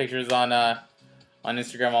see the pictures on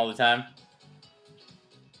Instagram all the time.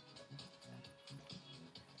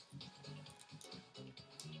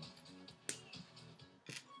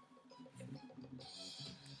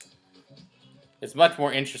 It's much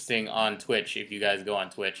more interesting on Twitch if you guys go on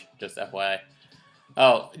Twitch, just FYI.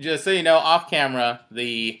 Oh, just so you know, off camera,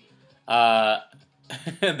 the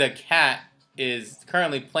the cat is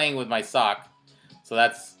currently playing with my sock, so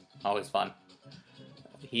that's always fun.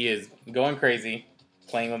 He is going crazy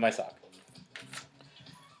playing with my sock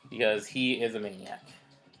because he is a maniac.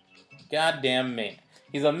 Goddamn maniac.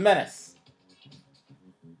 He's a menace.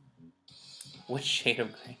 Which shade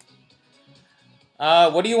of gray?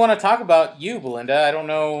 What do you want to talk about, you, Belinda? I don't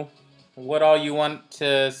know what all you want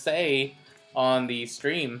to say on the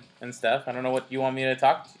stream and stuff. I don't know what you want me to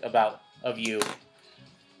talk about of you.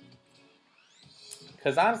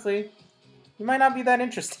 Because honestly, you might not be that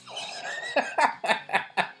interesting.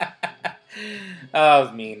 Oh, that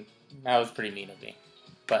was mean. That was pretty mean of me.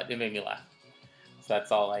 But it made me laugh. So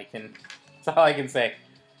that's all I can say.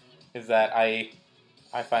 Is that I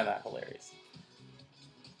find that hilarious.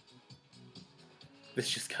 This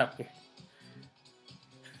just got weird.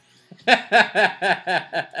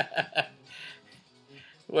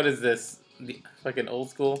 What is this? Fucking old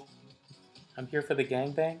school? I'm here for the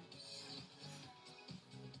gangbang?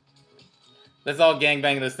 Let's all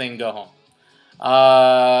gangbang this thing and go home.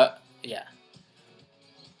 Yeah.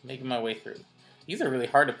 Making my way through. These are really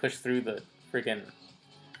hard to push through the freaking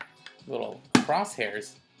little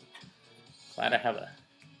crosshairs. Glad I have a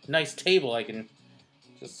nice table I can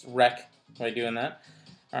just wreck by doing that.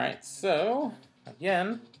 Alright, so,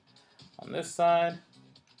 again, on this side,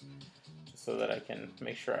 just so that I can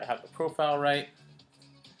make sure I have the profile right.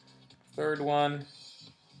 Third one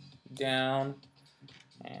down,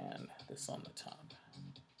 and this on the top.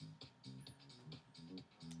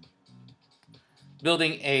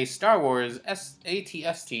 Building a Star Wars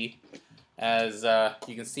ATST. As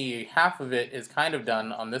you can see, half of it is kind of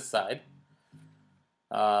done on this side.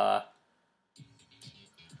 But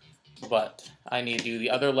I need to do the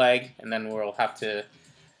other leg, and then we'll have to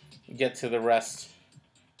get to the rest.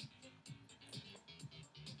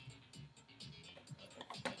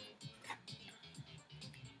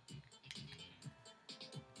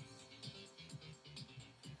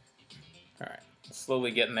 Alright,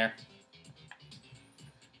 slowly getting there.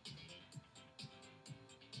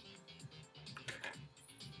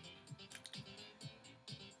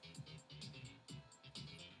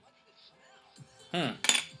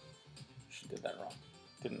 She did that wrong,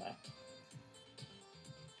 didn't I?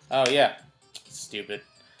 Oh, yeah. Stupid.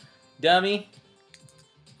 Dummy.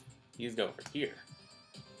 He's over here.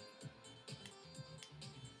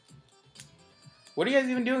 What are you guys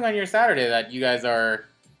even doing on your Saturday that you guys are...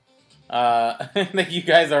 that you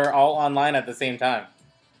guys are all online at the same time?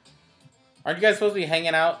 Aren't you guys supposed to be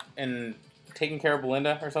hanging out and taking care of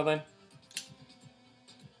Belinda or something?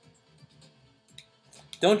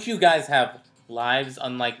 Don't you guys have lives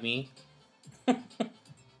unlike me?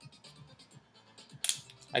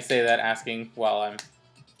 I say that asking while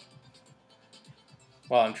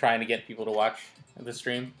I'm trying to get people to watch the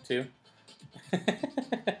stream too.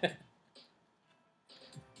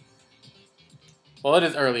 Well, it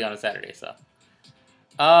is early on a Saturday, so.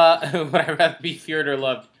 Would I rather be feared or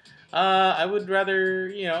loved? I would rather,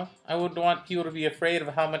 you know, I would want people to be afraid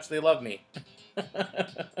of how much they love me.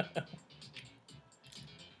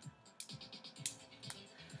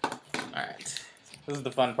 Alright. This is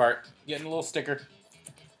the fun part. Getting a little sticker.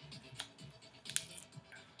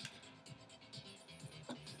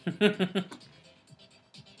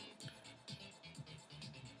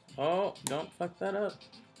 Oh, don't fuck that up.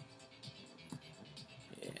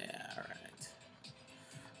 Yeah, alright.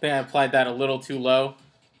 I think I applied that a little too low,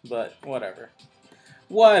 but whatever.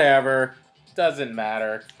 Whatever. Doesn't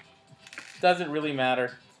matter. Doesn't really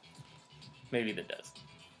matter. Maybe it does.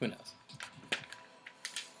 Who knows?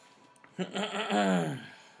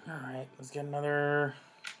 Alright, let's get another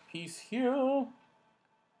piece here.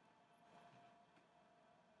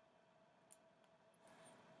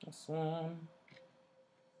 This one.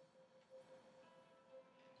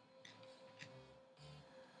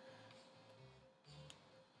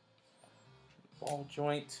 Ball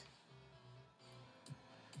joint.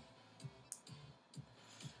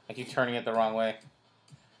 I keep turning it the wrong way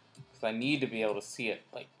because I need to be able to see it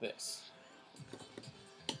like this.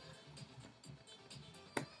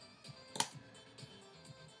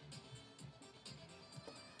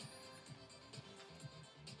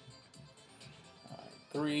 All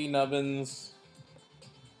right, 3 nubbins.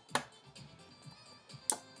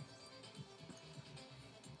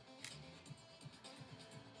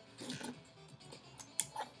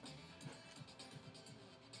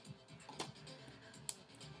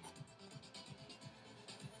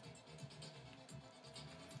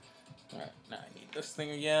 Alright, now I need this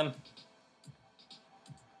thing again.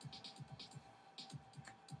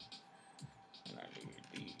 And I need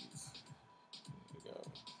these to go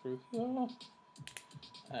through here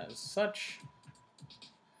as such.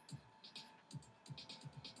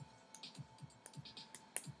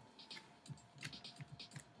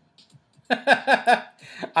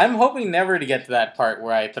 I'm hoping never to get to that part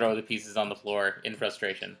where I throw the pieces on the floor in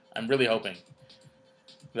frustration. I'm really hoping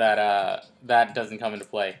that that doesn't come into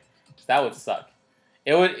play. That would suck.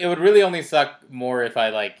 It would really only suck more if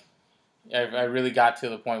I really got to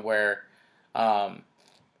the point where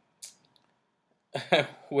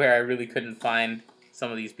where I really couldn't find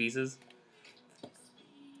some of these pieces.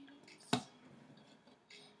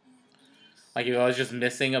 Like if I was just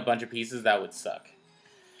missing a bunch of pieces, that would suck.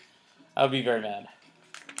 I would be very mad.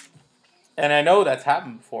 And I know that's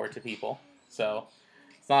happened before to people, so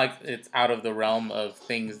it's not like it's out of the realm of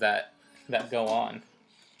things that go on.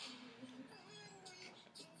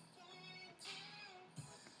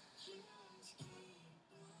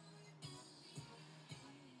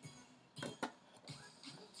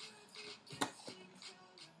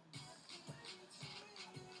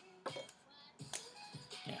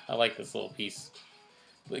 Yeah, I like this little piece.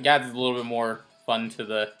 It adds a little bit more fun to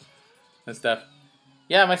the stuff.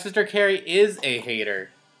 Yeah, my sister Carrie is a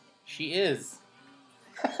hater. She is.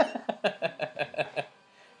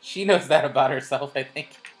 She knows that about herself, I think.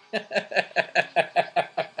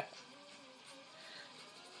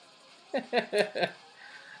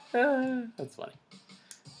 That's funny.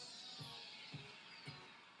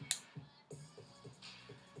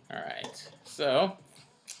 Alright, so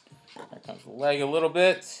there comes the leg a little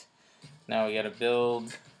bit. Now we gotta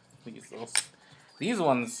build these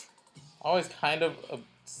ones always kind of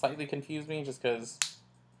slightly confuse me just because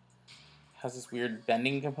it has this weird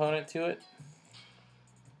bending component to it.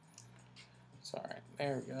 So alright,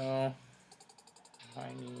 there we go. I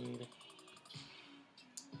need...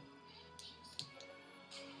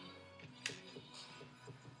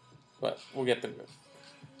 But we'll get through it.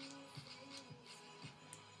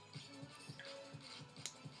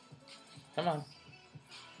 Come on.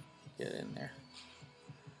 Get in there.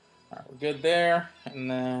 Alright, we're good there. And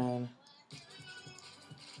then...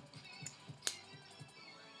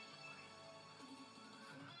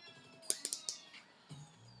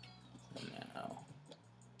 now...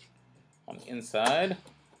 on the inside.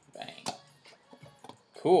 Bang.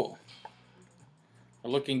 Cool. We're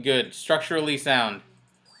looking good. Structurally sound.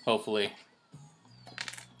 Hopefully.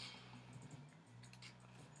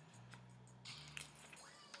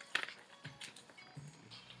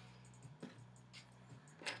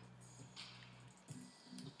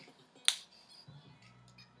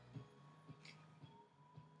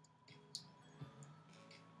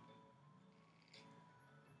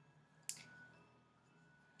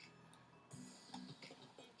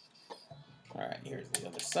 Alright, here's the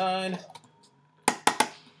other side.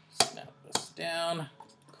 Snap this down.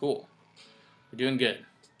 Cool. We're doing good.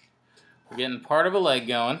 We're getting part of a leg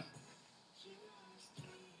going.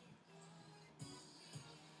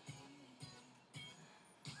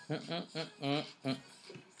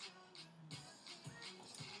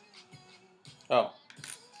 Oh.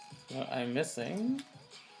 What I'm missing...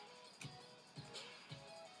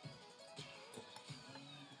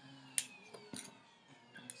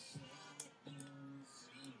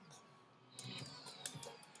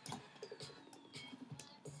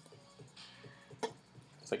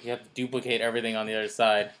 It's like you have to duplicate everything on the other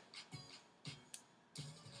side.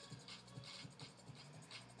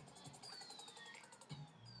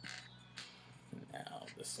 Now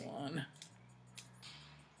this one.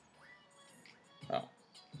 Oh.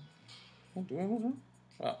 I'm doing this one?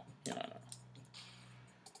 Oh, no.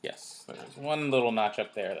 Yes, there's one little notch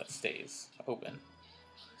up there that stays open.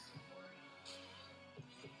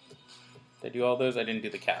 Did I do all those? I didn't do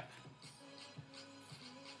the cap.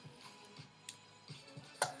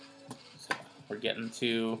 We're getting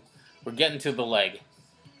to the leg.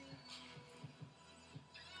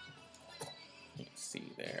 You can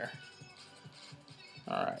see there.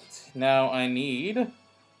 Alright, now I need,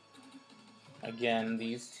 again,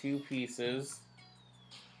 these two pieces.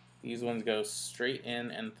 These ones go straight in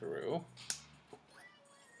and through.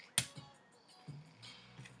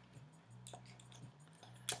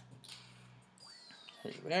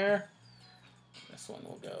 Right there. This one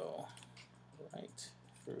will go right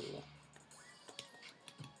through.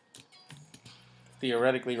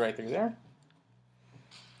 Theoretically right through there.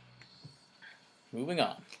 Moving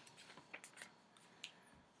on.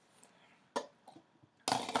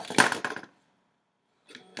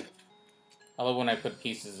 I love when I put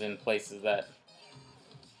pieces in places that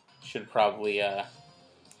should probably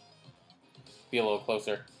be a little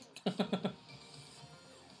closer. I don't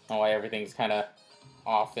know why everything's kind of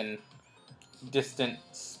off in distant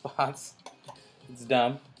spots. It's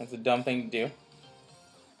dumb. That's a dumb thing to do.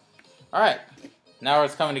 Alright. Now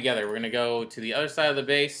it's coming together. We're going to go to the other side of the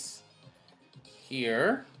base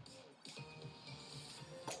here.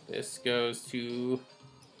 This goes to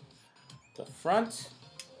the front.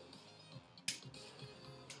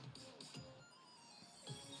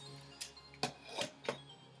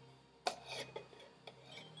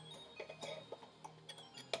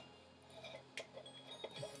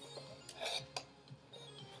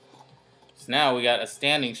 So now we got a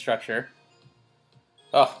standing structure.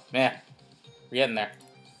 Oh, man. We're getting there.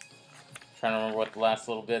 Trying to remember what the last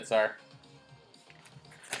little bits are.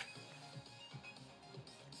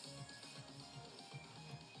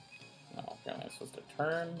 Oh, am I supposed to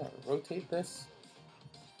turn or rotate this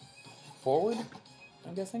forward,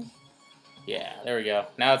 I'm guessing? Yeah, there we go.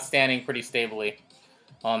 Now it's standing pretty stably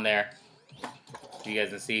on there. You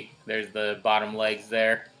guys can see there's the bottom legs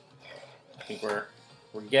there. I think we're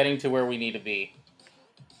getting to where we need to be.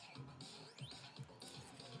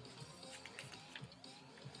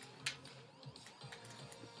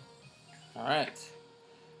 Alright,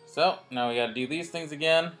 so now we gotta do these things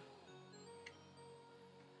again.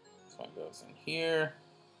 This one goes in here.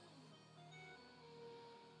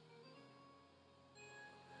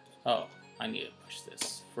 Oh, I need to push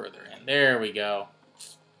this further in. There we go.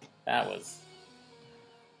 That was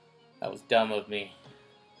dumb of me.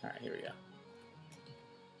 Alright, here we go.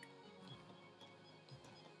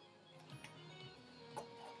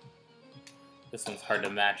 This one's hard to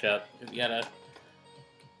match up. You gotta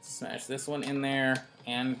smash this one in there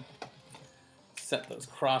and set those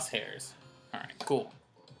crosshairs. Alright, cool.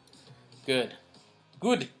 Good.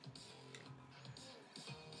 Good!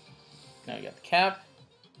 Now we got the cap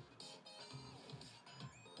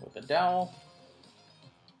with the dowel.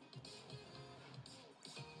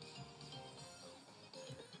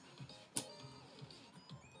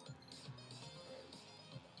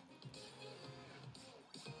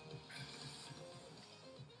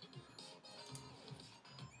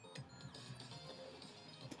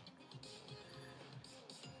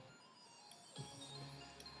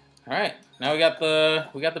 All right, now we got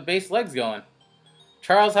the base legs going.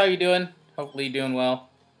 Charles, how you doing? Hopefully you're doing well.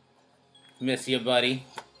 Miss you, buddy.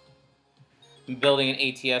 I'm building an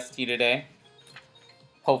ATST today.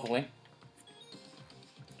 Hopefully.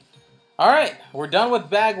 All right, we're done with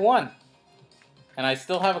bag 1, and I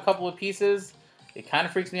still have a couple of pieces. It kind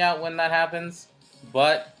of freaks me out when that happens,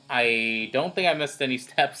 but I don't think I missed any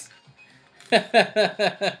steps. Building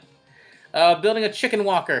a chicken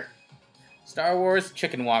walker. Star Wars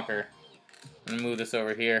chicken walker. I'm gonna move this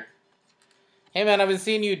over here. Hey man, I've been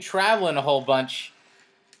seeing you traveling a whole bunch.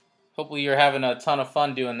 Hopefully you're having a ton of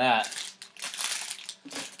fun doing that.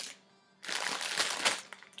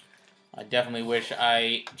 I definitely wish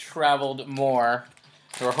I traveled more.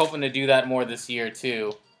 We're hoping to do that more this year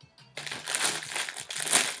too.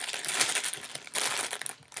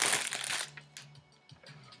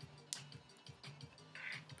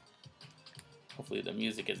 Hopefully the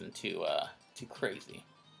music isn't too crazy.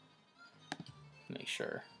 Make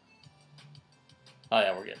sure. Oh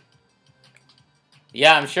yeah, we're good.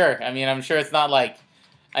 Yeah, I'm sure. I mean, I'm sure it's not like,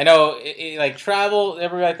 I know, like travel.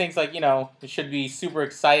 Everybody thinks like, you know, it should be super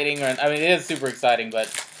exciting, or I mean, it is super exciting,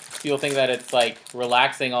 but people think that it's like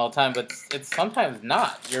relaxing all the time, but it's sometimes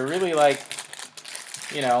not. You're really like,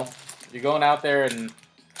 you know, you're going out there and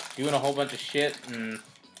doing a whole bunch of shit and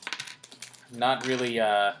not really.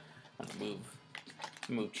 I'm gonna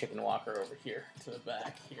move Chicken Walker over here to the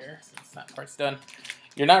back here since that part's done.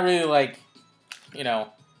 You're not really like, you know,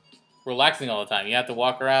 relaxing all the time. You have to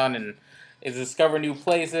walk around and discover new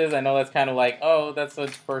places. I know that's kind of like, oh, that's a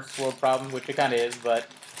first world problem, which it kind of is, but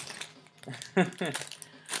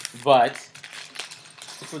but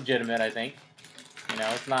it's legitimate, I think. You know,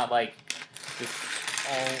 it's not like just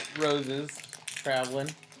all roses traveling.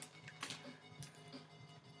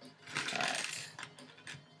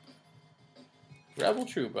 Rebel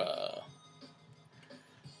Trooper.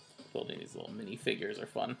 Building these little mini figures are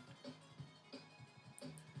fun.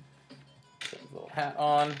 Put his little hat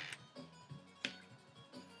on.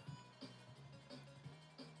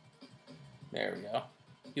 There we go.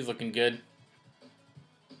 He's looking good.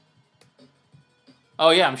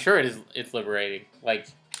 Oh yeah, I'm sure it's liberating. Like,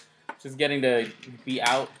 just getting to be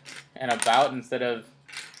out and about instead of,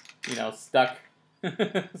 you know, stuck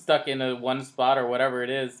in a one spot or whatever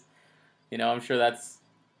it is. You know, I'm sure that's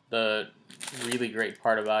the really great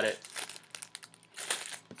part about it.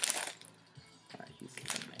 Alright, he's in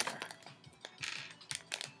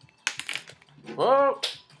there. Whoa!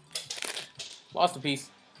 Lost a piece.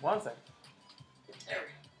 1 second. There we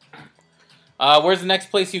go. Where's the next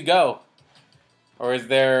place you go? Or is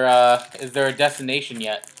there a destination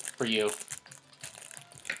yet for you?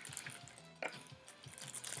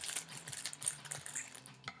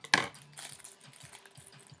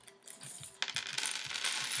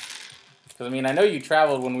 Because, I mean, I know you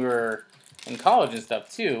traveled when we were in college and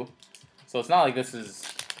stuff, too. So it's not like this is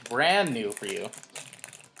brand new for you.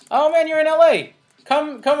 Oh, man, you're in LA.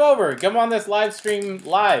 Come over. Come on this live stream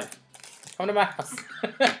live. Come to my house.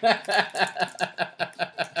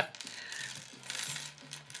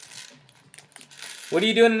 What are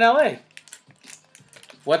you doing in LA?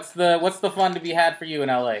 What's the fun to be had for you in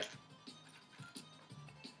LA?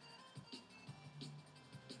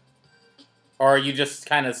 Or are you just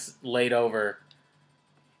kind of laid over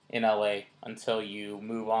in LA until you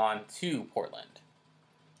move on to Portland?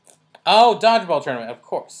 Oh, dodgeball tournament, of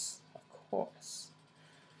course. Of course.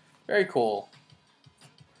 Very cool.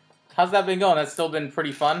 How's that been going? That's still been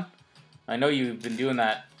pretty fun? I know you've been doing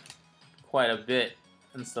that quite a bit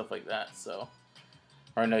and stuff like that, so.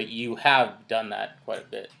 Or no, you have done that quite a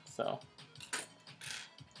bit, so.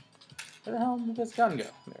 Where the hell did this gun go?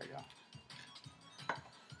 There we go.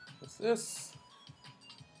 What's this?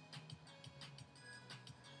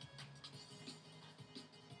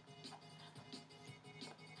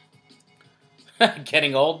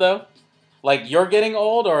 Getting old, though? Like, you're getting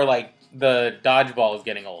old, or like the dodgeball is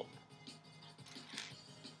getting old?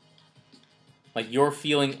 Like, you're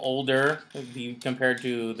feeling older compared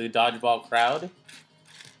to the dodgeball crowd.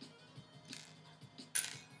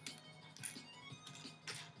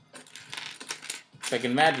 So I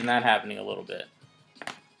can imagine that happening a little bit.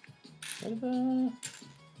 What the...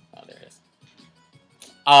 Oh, there it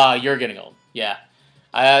is. You're getting old. Yeah.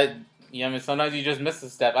 Yeah, I mean, sometimes you just miss a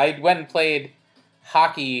step. I went and played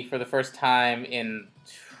hockey for the first time in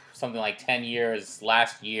something like 10 years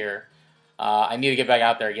last year. I need to get back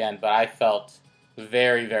out there again, but I felt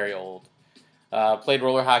very, very old. Played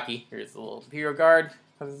roller hockey. Here's a little hero guard.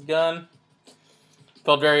 Has his gun.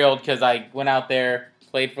 Felt very old because I went out there,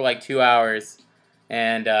 played for like 2 hours,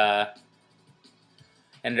 and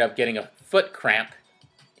ended up getting a foot cramp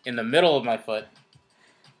in the middle of my foot,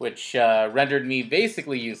 which rendered me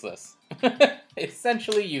basically useless.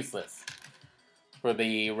 Essentially useless for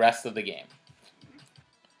the rest of the game.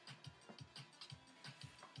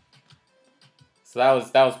 So that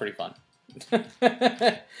was pretty fun.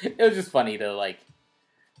 It was just funny to, like,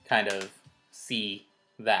 kind of see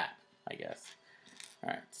that, I guess.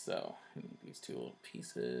 Alright, so these two little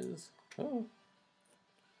pieces. Oh.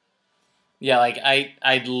 Yeah, like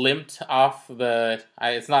I limped off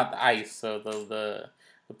it's not the ice, so the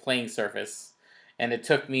playing surface, and it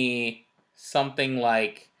took me something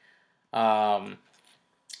like 20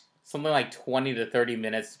 to 30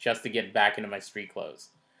 minutes just to get back into my street clothes,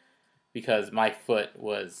 because my foot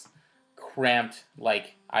was cramped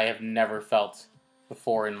like I have never felt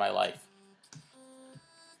before in my life.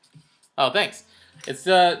 Oh, thanks. It's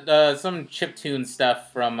some chiptune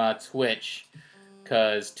stuff from Twitch,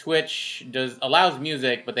 because Twitch allows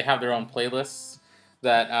music, but they have their own playlists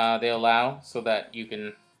that they allow so that you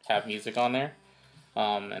can have music on there.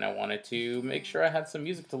 And I wanted to make sure I had some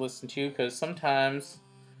music to listen to, because sometimes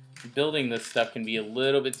building this stuff can be a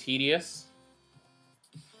little bit tedious.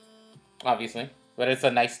 Obviously, but it's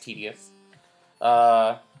a nice tedious.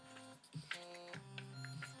 So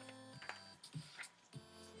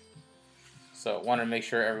I wanted to make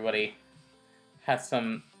sure everybody had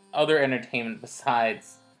some other entertainment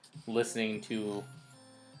besides listening to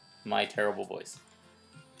my terrible voice.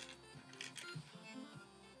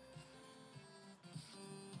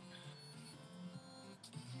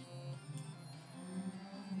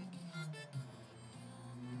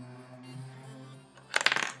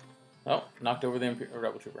 Oh, knocked over the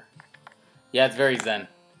Rebel Trooper. Yeah, it's very zen.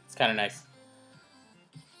 It's kind of nice.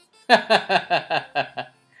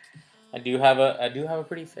 I do have a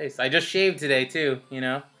pretty face. I just shaved today too, you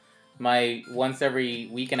know. My once every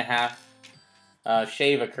week and a half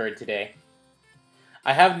shave occurred today.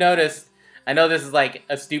 I have noticed, I know this is like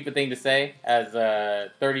a stupid thing to say as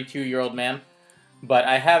a 32-year-old man, but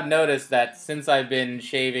I have noticed that since I've been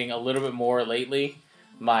shaving a little bit more lately,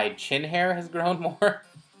 my chin hair has grown more.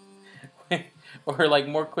 Or like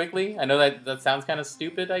more quickly. I know that sounds kind of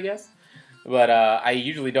stupid, I guess. But I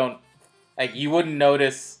usually don't, like, you wouldn't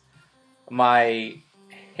notice my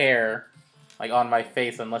hair like on my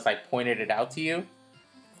face unless I pointed it out to you,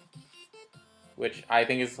 which I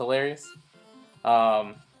think is hilarious.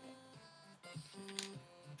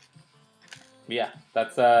 Yeah,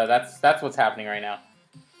 that's what's happening right now.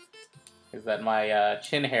 Is that my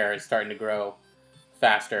chin hair is starting to grow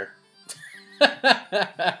faster.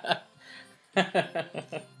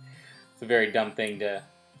 It's a very dumb thing to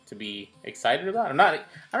be excited about. I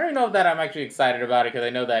don't even know if that I'm actually excited about it, because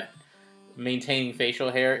I know that maintaining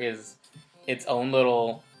facial hair is its own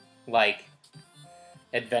little, like,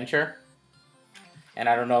 adventure, and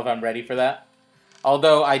I don't know if I'm ready for that.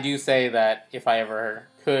 Although I do say that if I ever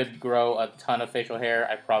could grow a ton of facial hair,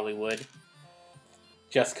 I probably would.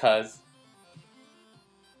 Just cause.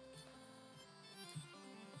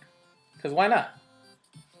 Because why not?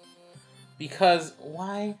 Because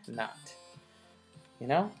why not? You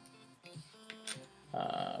know?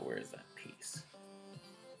 Where is that piece?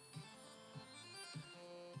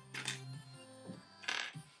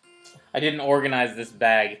 I didn't organize this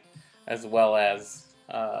bag as well as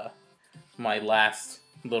my last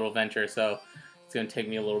little venture, so it's going to take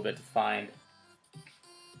me a little bit to find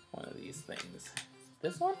one of these things.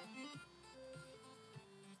 This one?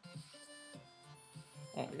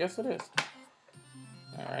 Oh, I guess it is.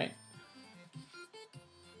 Alright.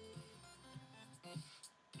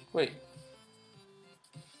 Wait.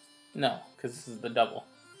 No, because this is the double.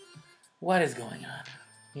 What is going on?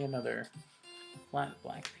 Need another flat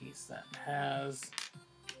black piece that has...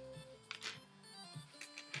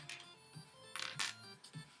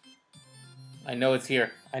 I know it's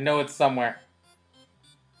here. I know it's somewhere.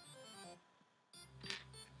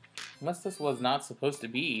 Unless this was not supposed to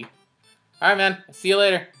be. Alright, man. See you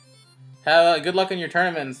later. Have good luck in your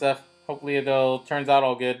tournament and stuff. Hopefully it all turns out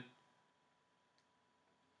all good.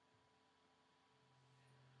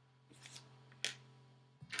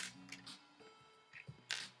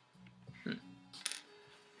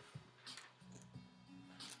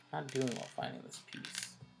 Not doing well finding this piece.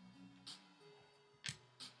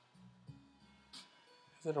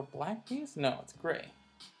 Is it a black piece? No, it's gray.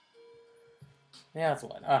 Yeah, that's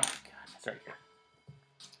what. Oh, God. It's right here.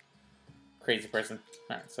 Crazy person.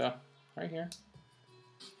 Alright, so, right here.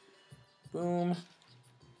 Boom.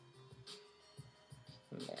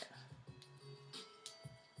 And there.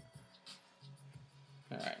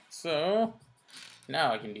 Alright, so,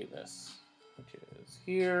 now I can do this. Which is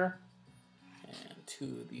here. And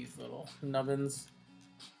two of these little nubbins.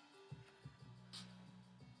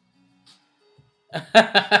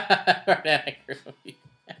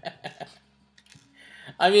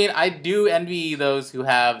 I mean, I do envy those who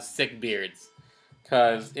have sick beards,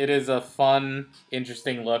 because it is a fun,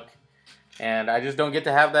 interesting look, and I just don't get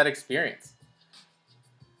to have that experience.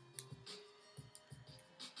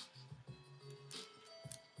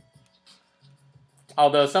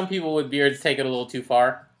 Although some people with beards take it a little too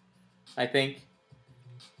far, I think.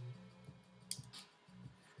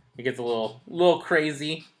 It gets a little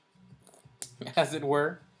crazy, as it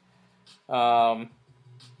were. So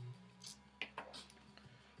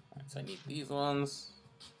I need these ones.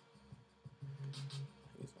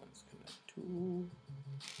 These ones connect to.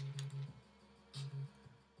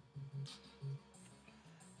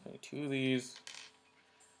 Okay, two of these.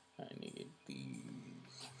 I need these.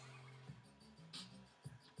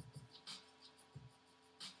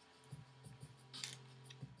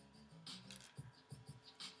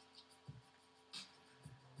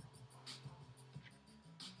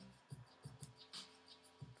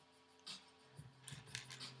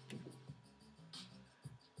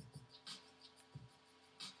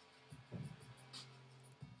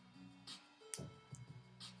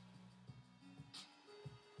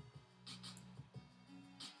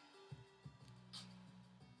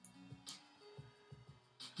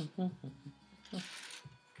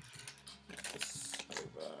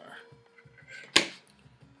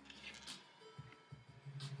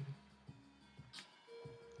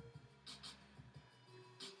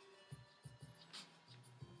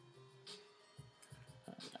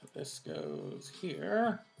 This goes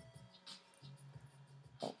here.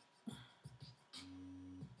 Oh.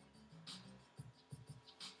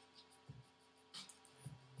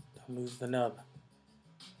 Don't lose the nub.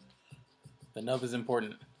 The nub is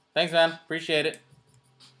important. Thanks, man. Appreciate it.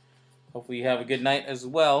 Hopefully you have a good night as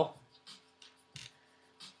well.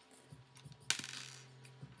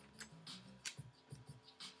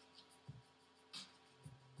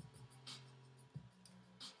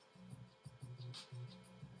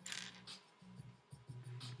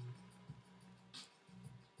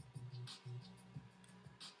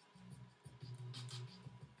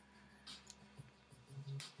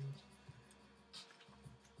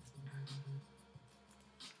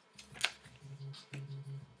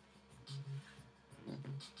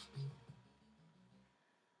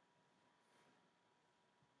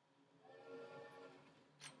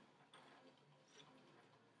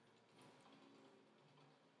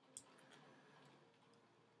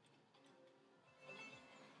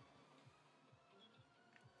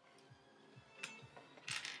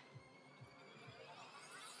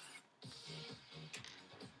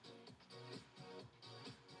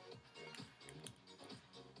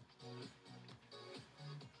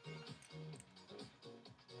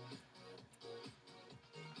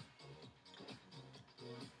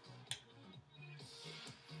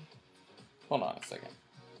 Hold on a second.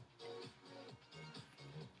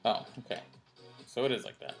 Oh, okay. So it is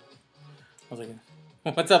like that. I was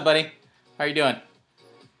like, what's up, buddy? How are you doing?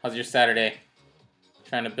 How's your Saturday?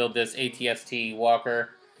 Trying to build this ATST walker.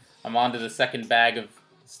 I'm on to the second bag of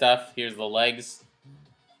stuff. Here's the legs.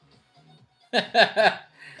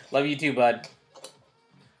 Love you too, bud.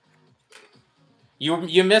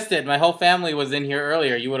 You missed it. My whole family was in here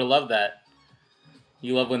earlier. You would have loved that.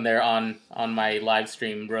 You love when they're on my live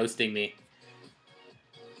stream roasting me.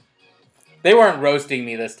 They weren't roasting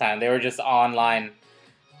me this time. They were just online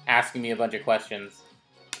asking me a bunch of questions.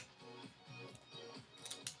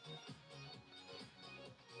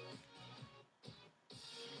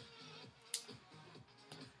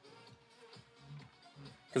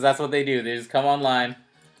 Because that's what they do. They just come online.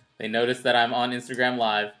 They notice that I'm on Instagram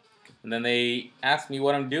Live. And then they ask me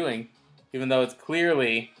what I'm doing. Even though it's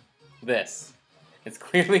clearly this. It's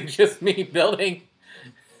clearly just me building...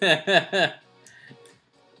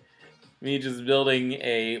 me just building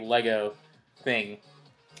a Lego thing.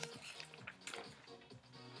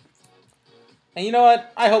 And you know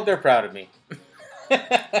what? I hope they're proud of me.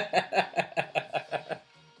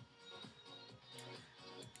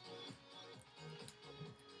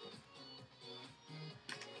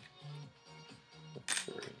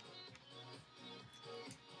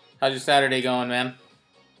 How's your Saturday going, man?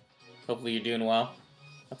 Hopefully you're doing well.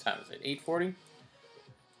 What time is it? 8:40? I'm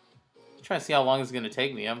trying to see how long it's going to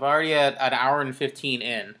take me. I'm already at an hour and 15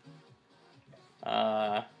 in.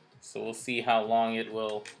 So we'll see how long it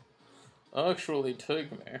will actually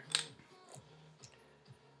take me.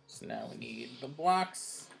 So now we need the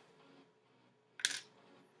blocks.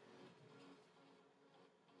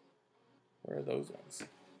 Where are those ones?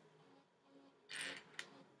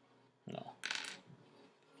 No.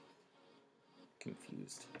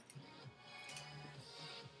 Confused.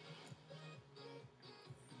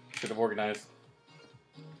 Should have organized.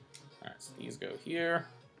 Alright, so these go here.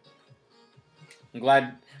 I'm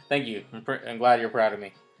glad. Thank you. I'm glad you're proud of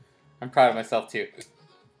me. I'm proud of myself too.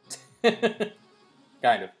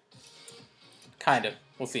 Kind of. Kind of.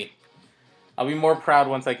 We'll see. I'll be more proud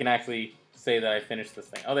once I can actually say that I finished this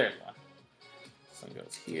thing. Oh, there's one. This one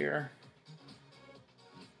goes here.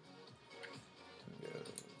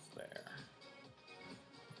 Goes there.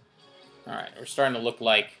 Alright, we're starting to look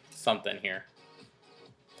like something here.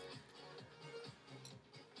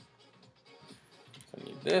 So I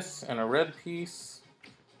need this and a red piece.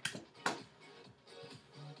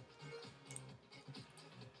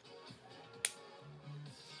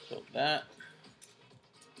 Build that.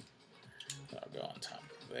 That'll go on top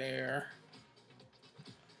of there.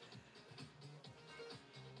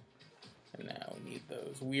 And now we need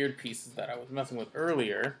those weird pieces that I was messing with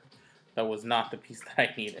earlier. That was not the piece that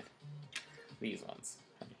I needed. These ones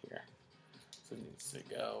right here. So it needs to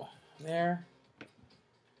go there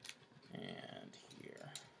and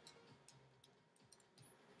here.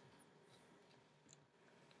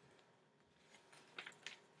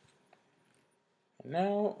 And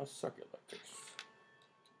now a circular piece.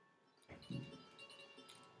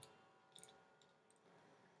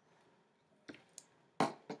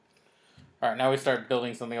 Alright, now we start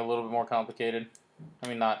building something a little bit more complicated. I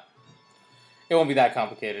mean, not... It won't be that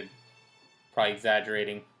complicated. Probably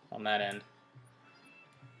exaggerating on that end.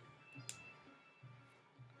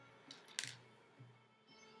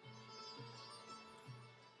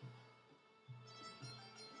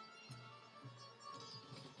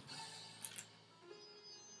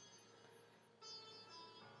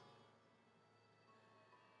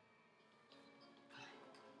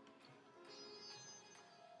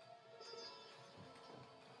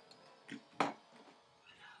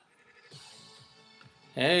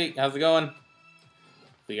 Hey, how's it going? Hope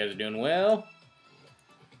you guys are doing well.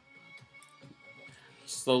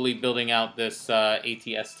 Slowly building out this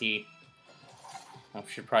ATST. I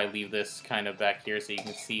should probably leave this kind of back here so you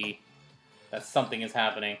can see that something is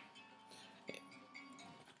happening.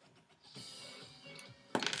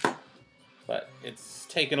 But it's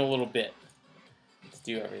taken a little bit to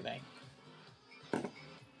do everything.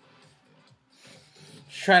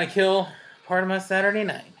 Just trying to kill part of my Saturday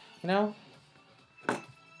night, you know?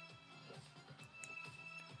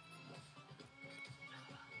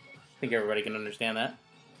 I think everybody can understand that.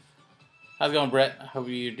 How's it going, Brett? I hope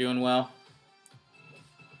you're doing well.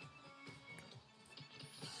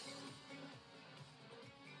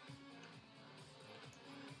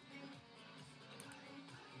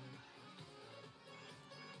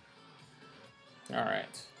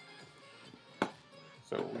 Alright.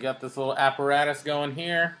 So we got this little apparatus going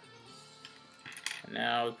here. And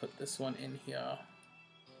now we put this one in here.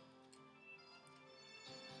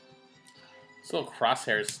 This little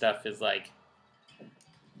crosshairs stuff is like...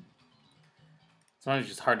 Sometimes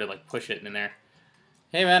it's just hard to like push it in there.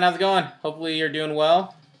 Hey man, how's it going? Hopefully you're doing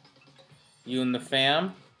well. You and the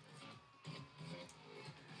fam.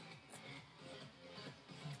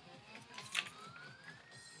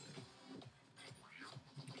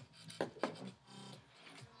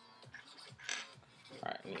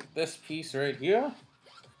 Alright, I need this piece right here.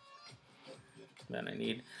 Then I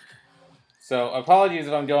need... So, apologies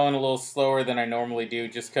if I'm going a little slower than I normally do,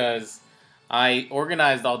 just because I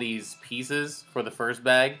organized all these pieces for the first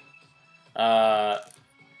bag. But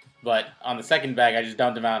on the second bag, I just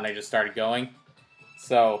dumped them out and I just started going.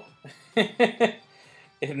 So, it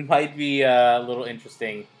might be a little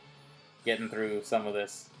interesting getting through some of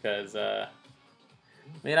this, because I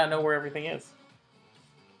may not know where everything is.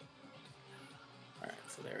 Alright,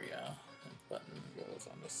 so there we go. That button goes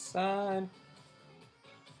on the side.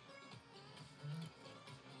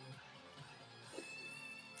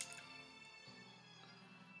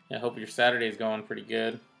 I hope your Saturday is going pretty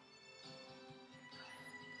good.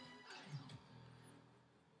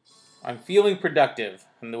 I'm feeling productive,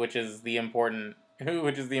 which is the important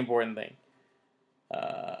thing.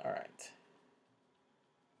 All right.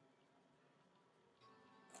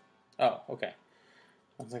 Oh, okay.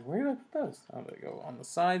 I was like, where do I put those? Oh, they go on the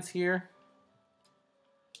sides here.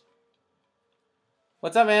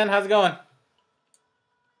 What's up, man? How's it going?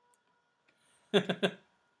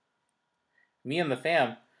 Me and the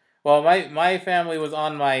fam. Well, my family was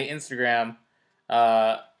on my Instagram,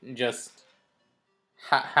 just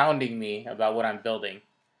hounding me about what I'm building.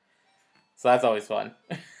 So that's always fun.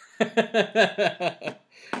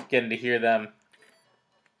 Getting to hear them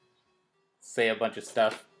say a bunch of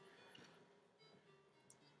stuff.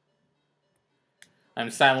 I'm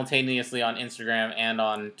simultaneously on Instagram and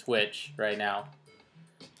on Twitch right now.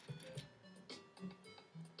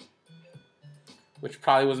 Which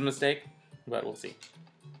probably was a mistake, but we'll see.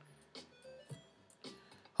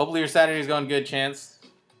 Hopefully your Saturday's going good, Chance.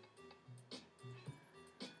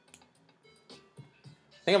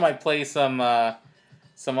 I think I might play some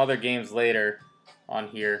other games later on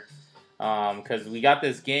here. Because we got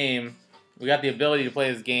this game, we got the ability to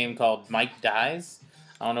play this game called Mike Dies.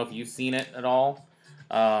 I don't know if you've seen it at all.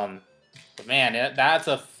 But man, that's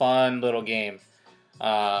a fun little game.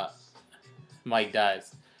 Mike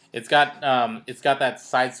Dies. It's got that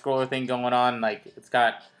side scroller thing going on. Like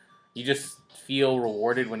you just feel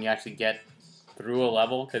rewarded when you actually get through a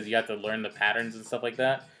level because you have to learn the patterns and stuff like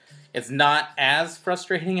that. It's not as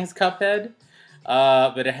frustrating as Cuphead,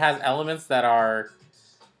 but it has elements that are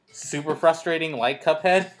super frustrating, like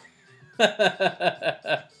Cuphead.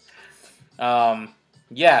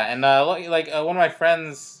 Yeah, and one of my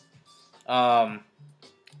friends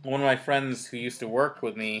who used to work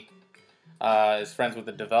with me is friends with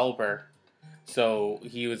the developer, so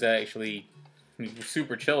he was actually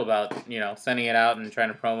super chill about sending it out and trying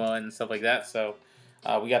to promo it and stuff like that. So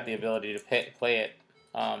we got the ability to play it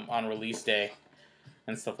on release day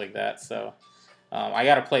and stuff like that. So I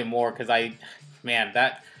got to play more because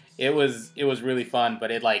it was really fun, but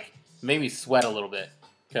it like made me sweat a little bit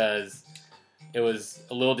because it was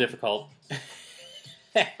a little difficult.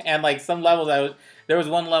 And like some levels, there was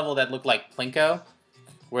one level that looked like Plinko,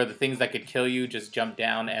 where the things that could kill you just jump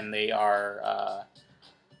down and they are,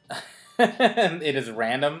 it is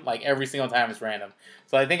random. Like every single time it's random.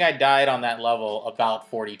 So I think I died on that level about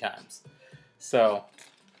 40 times. So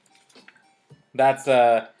that's,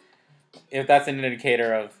 if that's an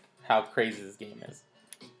indicator of how crazy this game is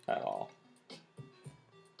at all.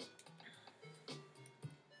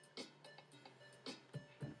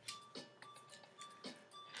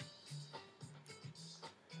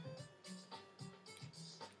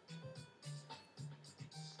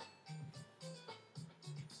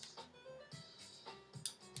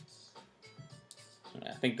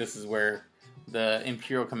 I think this is where the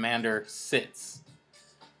Imperial Commander sits.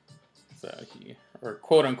 So or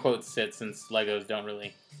quote unquote sits, since Legos don't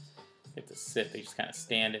really get to sit; they just kind of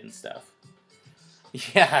stand it and stuff.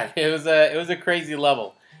 Yeah, it was a crazy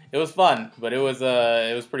level. It was fun, but it was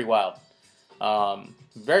pretty wild.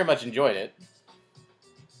 Very much enjoyed it,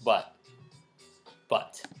 but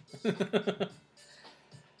let's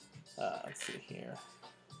see here.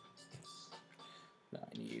 Now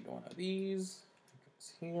I need one of these.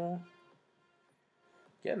 Here.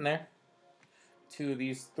 Getting there. 2 of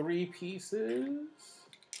these 3 pieces.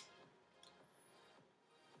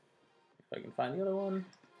 If I can find the other one.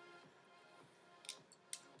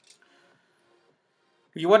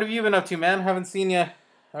 What have you been up to, man? Haven't seen you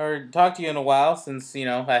or talked to you in a while since,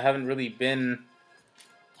 I haven't really been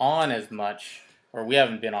on as much. Or we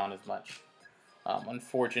haven't been on as much.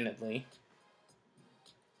 Unfortunately.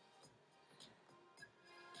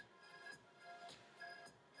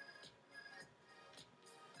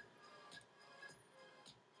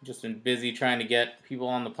 Just been busy trying to get people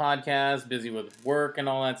on the podcast, busy with work and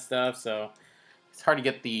all that stuff, so it's hard to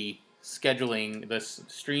get the scheduling, this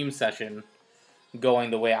stream session going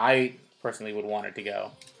the way I personally would want it to go.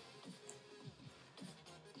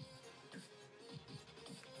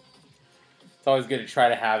 It's always good to try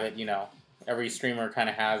to have it, every streamer kind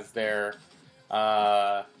of has their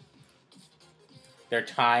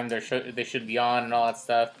time, they should be on and all that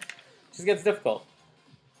stuff. It just gets difficult.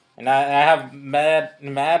 And I have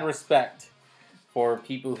mad respect for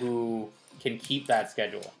people who can keep that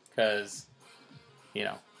schedule, because,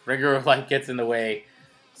 regular life gets in the way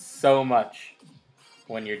so much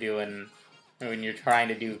when you're trying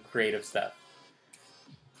to do creative stuff.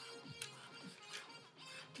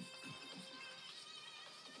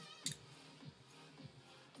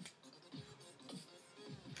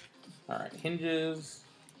 All right, hinges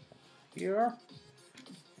here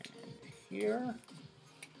and here.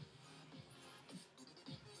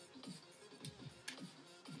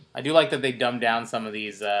 I do like that they dumb down some of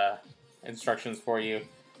these instructions for you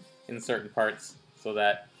in certain parts so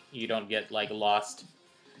that you don't get lost.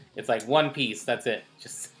 It's like one piece, that's it.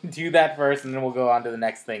 Just do that first and then we'll go on to the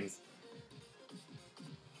next things.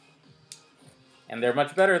 And they're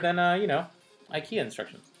much better than, you know, IKEA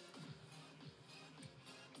instructions.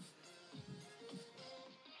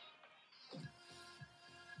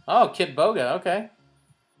 Oh, Kid Boga, okay.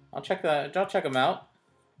 I'll check them out.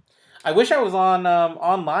 I wish I was on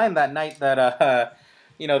online that night that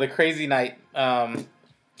you know, the crazy night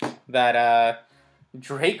that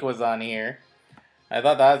Drake was on here. I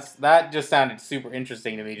thought that just sounded super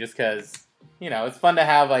interesting to me, just because, you know, it's fun to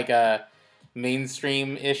have like a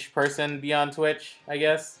mainstream-ish person be on Twitch, I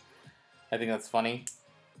guess. I think that's funny.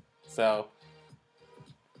 So,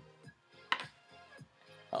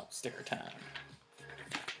 oh, sticker time.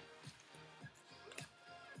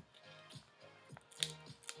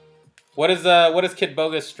 What is Kid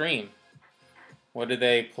Boga's stream? What do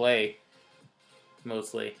they play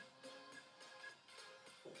mostly?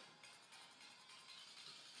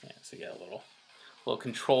 Yeah, so you got a little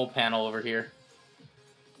control panel over here.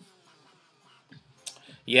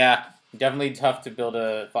 Yeah, definitely tough to build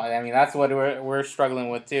a. I mean, that's what we're struggling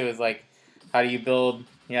with too. Is like, how do you build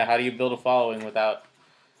a following without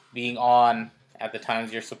being on at the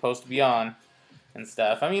times you're supposed to be on and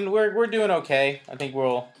stuff. I mean, we're doing okay. I think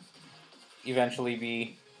we'll eventually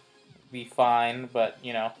be fine, but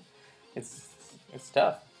you know, it's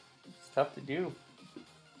tough. It's tough to do.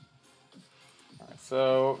 All right,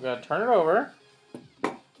 so gotta turn it over.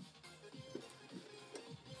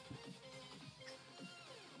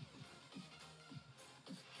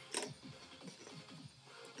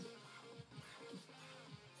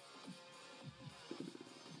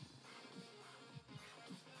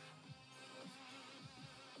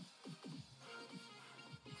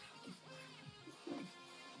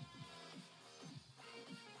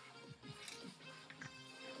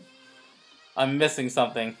 I'm missing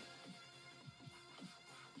something.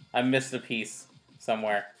 I missed a piece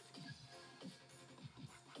somewhere.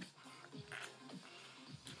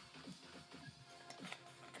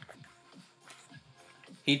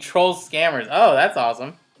 He trolls scammers. Oh, that's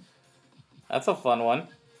awesome. That's a fun one.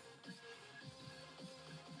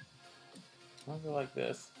 I'll go like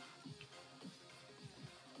this.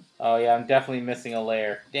 Oh yeah, I'm definitely missing a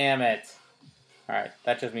layer. Damn it. Alright,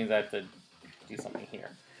 that just means I have to do something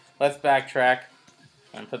here. Let's backtrack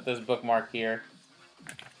and put this bookmark here.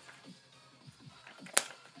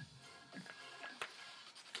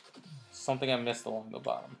 Something I missed along the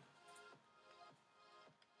bottom.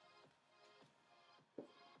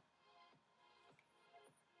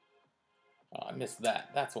 Oh, I missed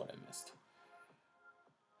that. That's what I missed.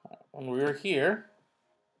 When we were here...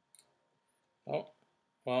 Oh,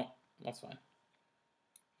 well, that's fine.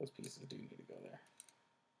 Those pieces do need to go there.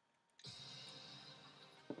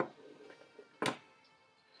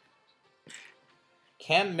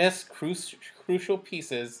 Can't miss crucial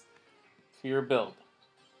pieces to your build.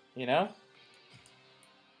 You know?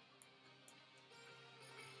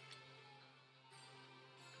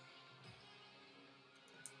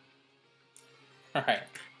 Alright.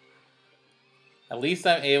 At least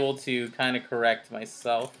I'm able to kind of correct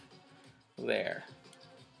myself there.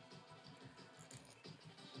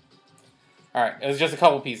 Alright, it was just a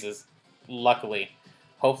couple pieces. Luckily.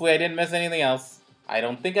 Hopefully I didn't miss anything else. I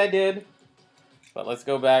don't think I did. But let's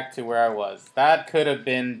go back to where I was. That could have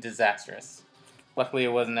been disastrous. Luckily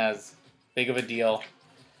it wasn't as big of a deal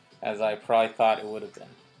as I probably thought it would have been.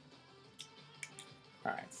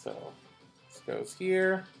 Alright, so this goes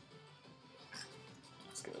here.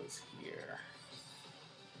 This goes here.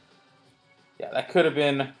 Yeah, that could have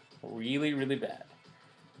been really, really bad.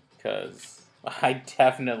 Because I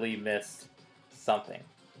definitely missed something.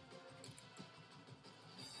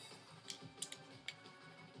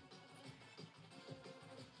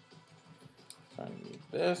 So I need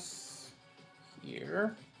this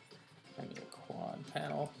here. I need a quad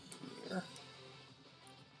panel here.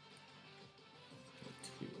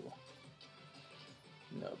 Two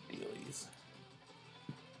nub dealies.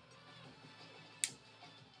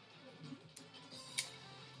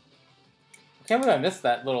 I can't believe I missed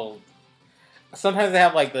that little... Sometimes they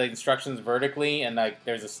have like the instructions vertically, and like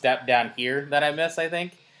there's a step down here that I miss, I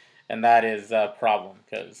think. And that is a problem,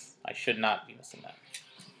 because I should not be missing that.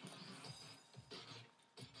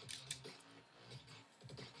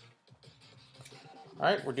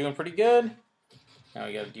 Alright, we're doing pretty good. Now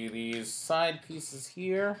we gotta do these side pieces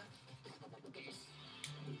here.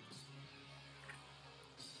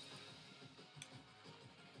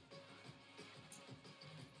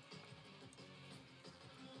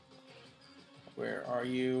 Where are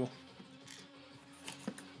you?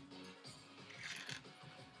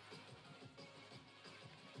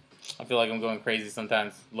 I feel like I'm going crazy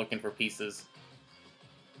sometimes looking for pieces.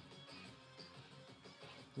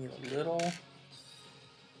 Need a little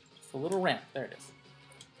Just a little ramp. There it is.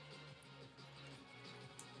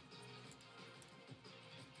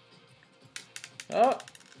 Oh!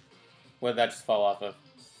 What did that just fall off of?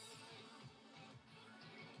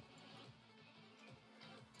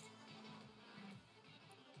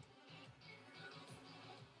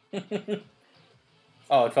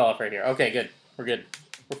 Oh, it fell off right here. Okay, good. We're good.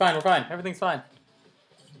 We're fine, we're fine. Everything's fine.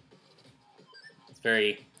 It's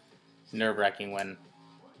very nerve-wracking when...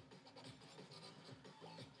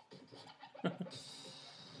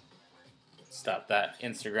 Stop that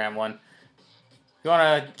Instagram one. If you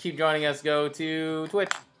want to keep joining us, go to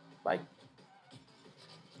Twitch. Bye.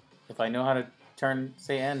 If I know how to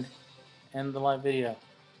say end the live video.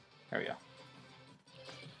 There we go.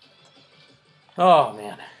 Oh,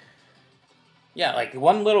 man. Yeah, like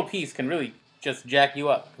one little piece can really just jack you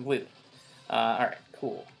up completely. Alright,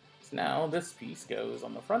 cool. So now this piece goes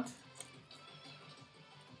on the front.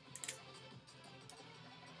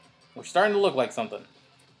 We're starting to look like something.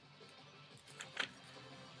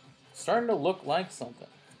 Starting to look like something.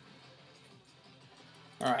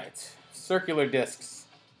 Alright, circular discs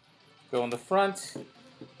go in the front.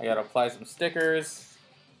 I gotta apply some stickers.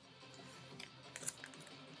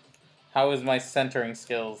 How is my centering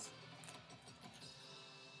skills?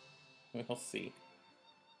 We'll see.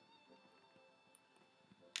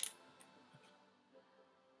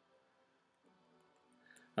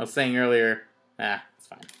 I was saying earlier, it's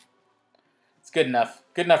fine. It's good enough.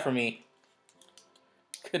 Good enough for me.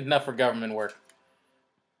 Good enough for government work.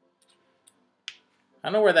 I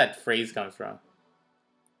don't know where that phrase comes from.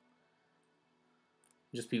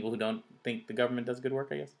 Just people who don't think the government does good work,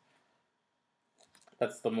 I guess.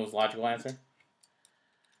 That's the most logical answer.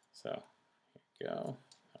 So, here we go.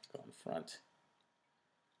 I'll go in front.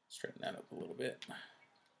 Straighten that up a little bit.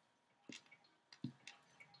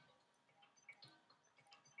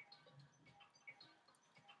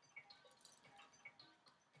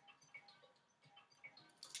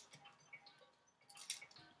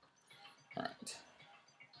 Alright.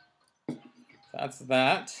 That's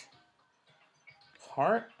that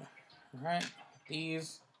part. Alright.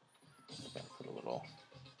 These. Gotta put a little.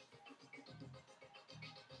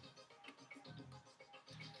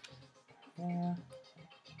 And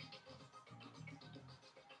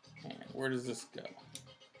where does this go?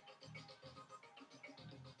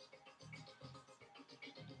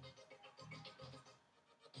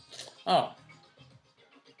 Oh.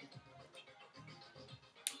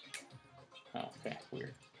 Oh, okay,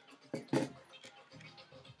 weird.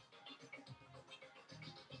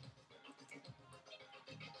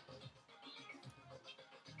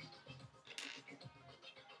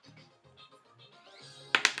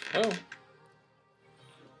 Oh.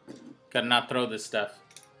 Gotta not throw this stuff.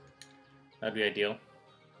 That'd be ideal.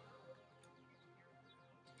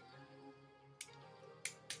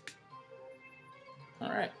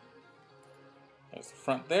 Alright. There's the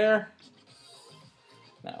front there.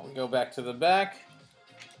 Now we go back to the back.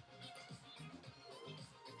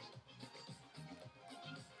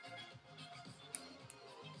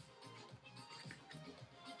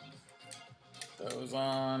 Those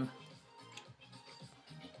on.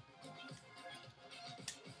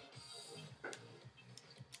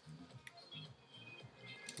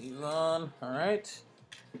 These on. Alright.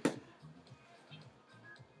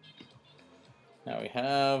 Now we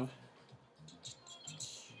have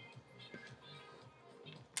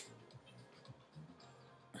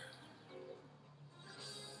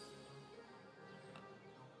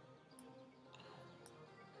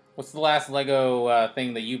what's the last Lego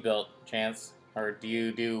thing that you built, Chance? Or do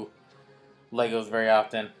you do Legos very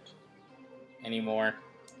often anymore?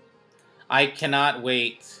 I cannot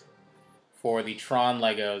wait for the Tron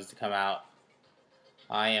Legos to come out.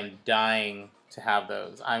 I am dying to have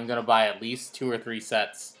those. I'm going to buy at least 2 or 3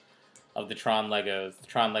 sets of the Tron Legos, the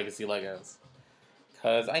Tron Legacy Legos.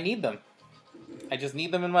 Because I need them. I just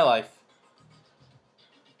need them in my life.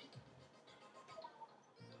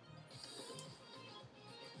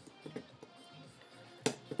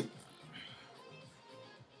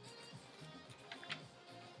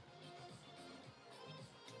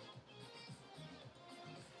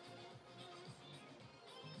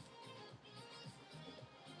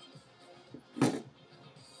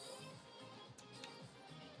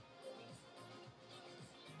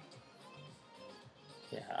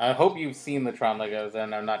 Yeah, I hope you've seen the Tron Legos,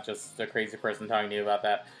 and I'm not just a crazy person talking to you about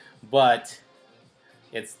that. But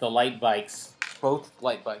it's the light bikes, both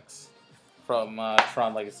light bikes from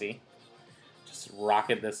Tron Legacy. Just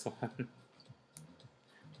rocket this one.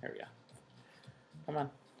 There we go. Come on,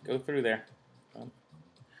 go through there.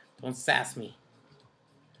 Don't sass me.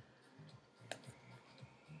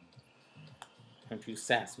 Don't you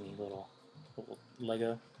sass me, little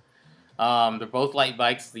Lego. They're both light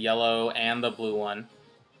bikes, the yellow and the blue one.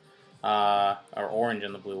 Or orange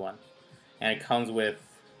and the blue one. And it comes with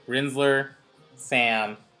Rinsler,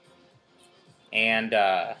 Sam, and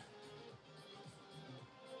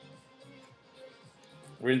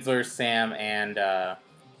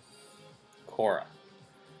Cora,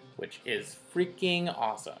 which is freaking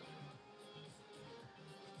awesome.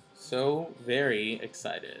 So very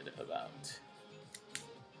excited about.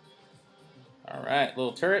 Alright,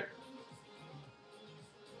 little turret.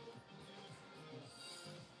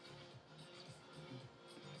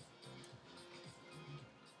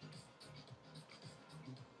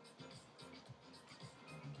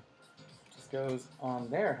 Just goes on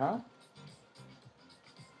there, huh?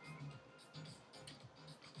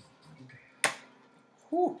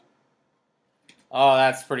 Whew. Oh,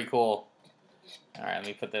 that's pretty cool. Alright, let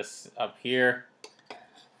me put this up here.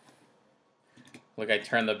 Look, I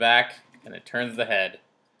turn the back, and it turns the head.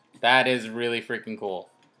 That is really freaking cool.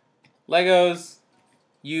 Legos,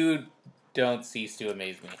 you don't cease to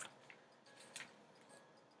amaze me.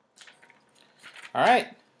 Alright.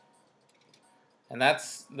 And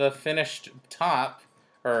that's the finished top,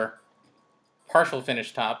 or partial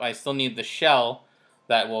finished top. I still need the shell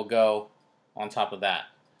that will go on top of that.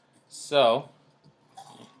 So,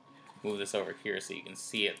 move this over here so you can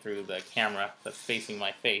see it through the camera that's facing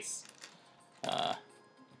my face. I'm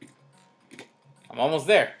almost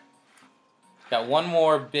there. Got one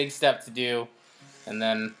more big step to do, and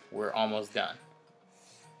then we're almost done.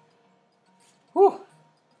 Whew!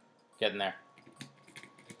 Getting there.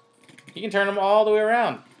 You can turn them all the way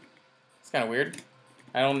around. It's kind of weird.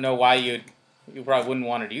 I don't know why you probably wouldn't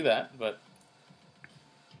want to do that, but...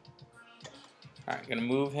 Alright, gonna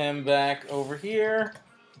move him back over here.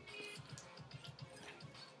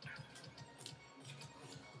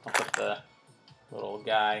 I'll put the little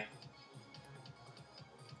guy.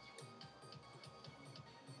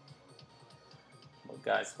 Little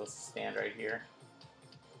guy's supposed to stand right here,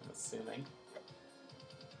 I'm assuming.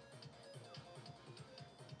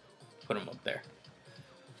 Put him up there.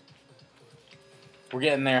 We're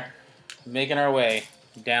getting there. Making our way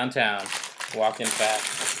downtown. Walking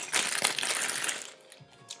fast.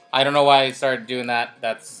 I don't know why I started doing that.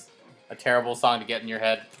 That's a terrible song to get in your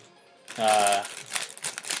head.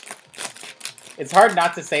 It's hard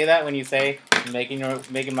not to say that when you say making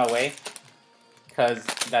my way, because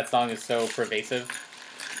that song is so pervasive,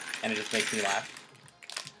 and it just makes me laugh.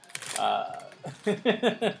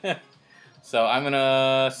 So I'm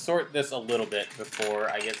gonna sort this a little bit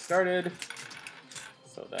before I get started,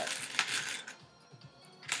 so that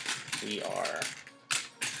we are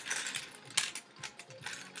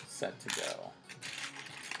set to go.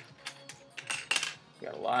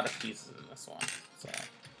 Got a lot of pieces in this one, so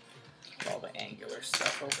all the angular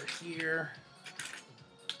stuff over here.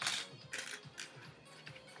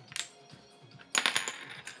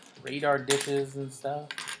 Radar dishes and stuff.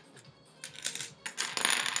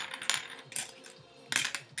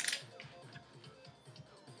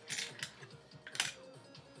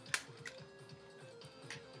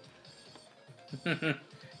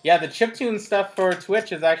 Yeah, the chiptune stuff for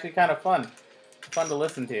Twitch is actually kind of fun. Fun to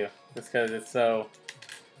listen to, just because it's so,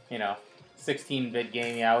 16-bit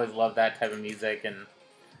gaming. I always love that type of music and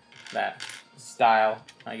that style,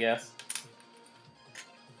 I guess.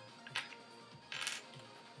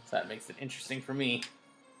 So that makes it interesting for me.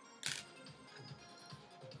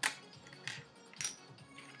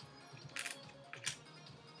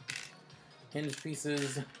 Hinge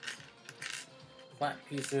pieces, flat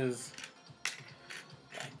pieces,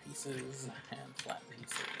 pieces, and flat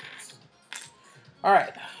pieces.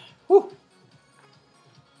 Alright. Whew.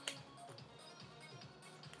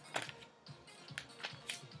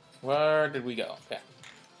 Where did we go? Okay.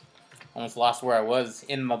 Almost lost where I was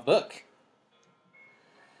in my book.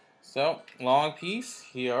 So, long piece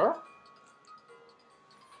here.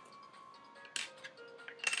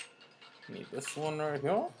 Need this one right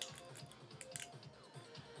here.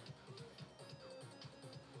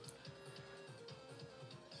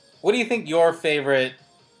 What do you think your favorite,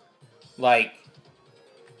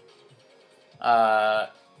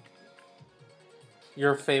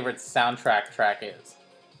 your favorite soundtrack track is?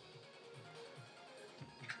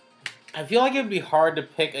 I feel like it would be hard to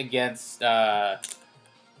pick against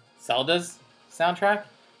Zelda's soundtrack,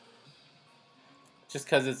 just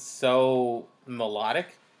because it's so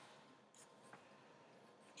melodic.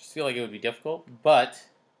 Just feel like it would be difficult, but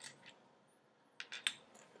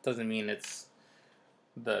doesn't mean it's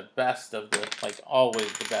the best of the,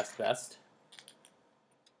 always the best.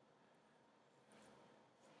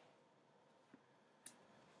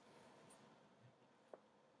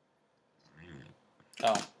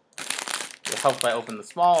 help if I open the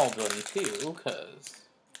small one too, because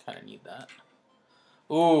I kind of need that.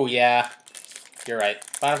 Ooh, yeah. You're right.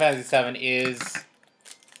 Final Fantasy VII is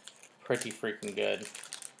pretty freaking good.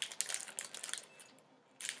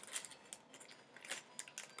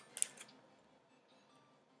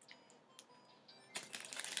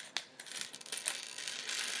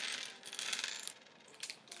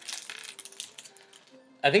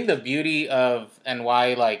 I think the beauty of, and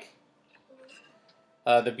why, like,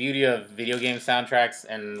 the beauty of video game soundtracks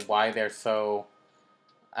and why they're so,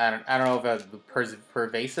 I don't know if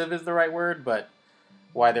pervasive is the right word, but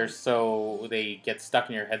why they get stuck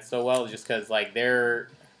in your head so well is just because, like,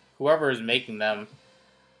 whoever is making them,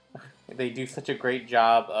 they do such a great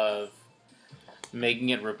job of making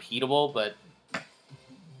it repeatable, but, yeah,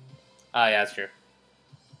 that's true.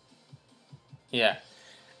 Yeah.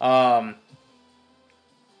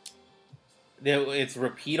 It's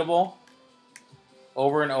repeatable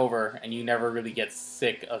over and over, and you never really get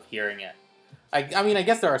sick of hearing it. I mean, I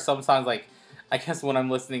guess there are some songs, like, I guess when I'm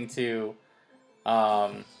listening to,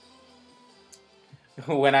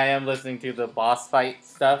 when I am listening to the boss fight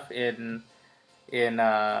stuff in what am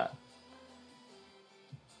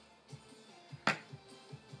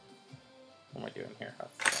I doing here?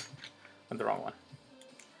 I'm the wrong one.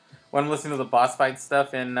 When I'm listening to the boss fight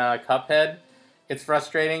stuff in Cuphead, it's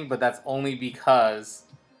frustrating, but that's only because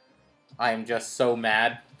I'm just so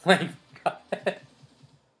mad playing Cuphead.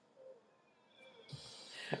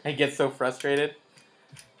 I get so frustrated.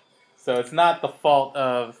 So it's not the fault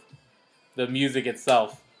of the music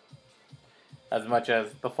itself as much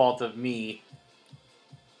as the fault of me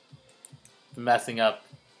messing up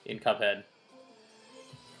in Cuphead.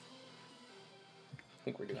 I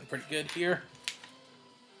think we're doing pretty good here.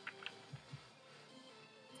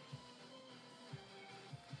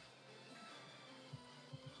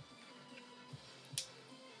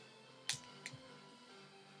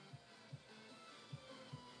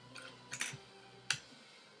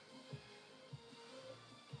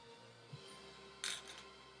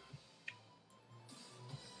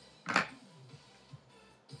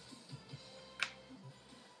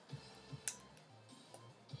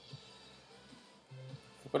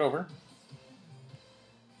 Flip it over.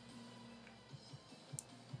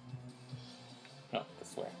 No,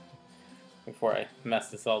 this way. Before I mess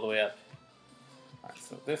this all the way up. Alright,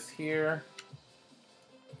 so this here.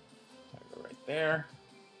 I go right there.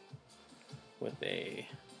 With a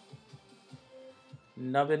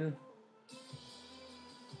nubbin.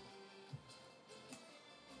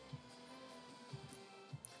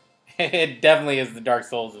 It definitely is the Dark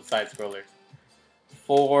Souls of side-scrollers.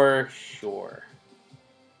 For sure.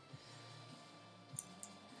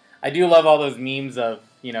 I do love all those memes of,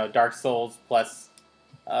 you know, Dark Souls plus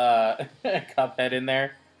Cuphead in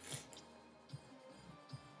there.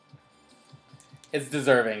 It's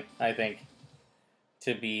deserving, I think,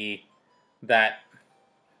 to be that,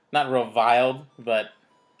 not reviled, but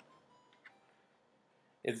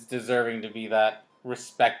it's deserving to be that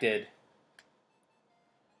respected.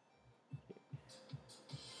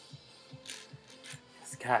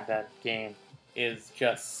 God, that game is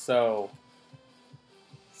just so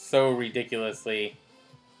ridiculously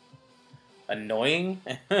annoying.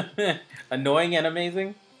 Annoying and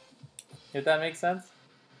amazing, if that makes sense.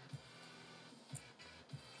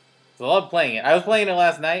 So I love playing it. I was playing it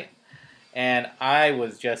last night, and I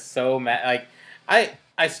was just so mad. Like,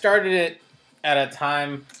 I started it at a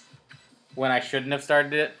time when I shouldn't have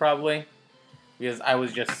started it, probably, because I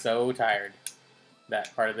was just so tired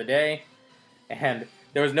that part of the day, and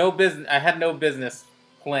there was no business. I had no business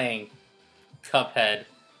playing Cuphead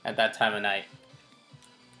at that time of night.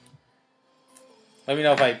 Let me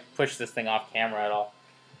know if I push this thing off camera at all,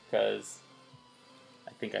 because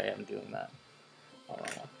I think I am doing that. I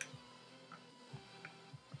don't know.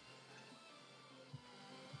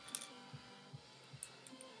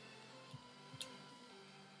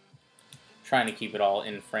 Trying to keep it all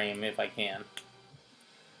in frame if I can.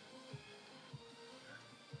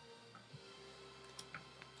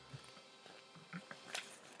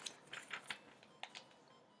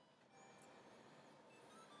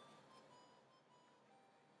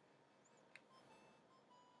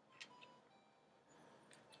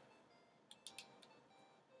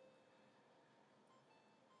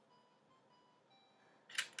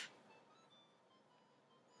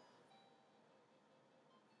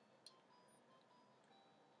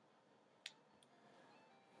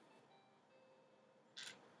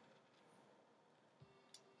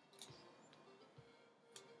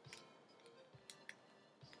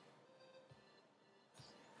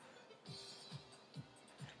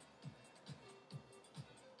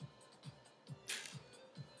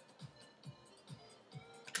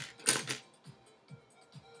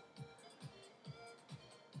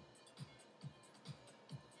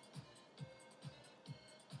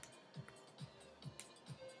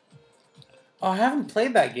 Oh, I haven't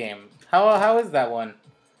played that game. How is that one?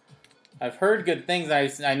 I've heard good things.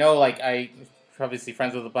 I know, like, I obviously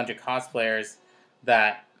friends with a bunch of cosplayers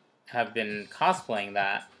that have been cosplaying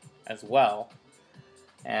that as well.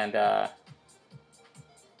 And,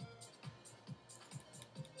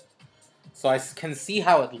 so I can see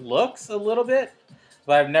how it looks a little bit,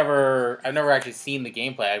 but I've never actually seen the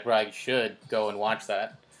gameplay. I probably should go and watch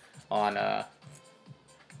that on, I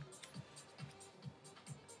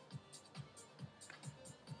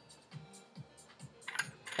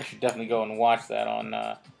should definitely go and watch that on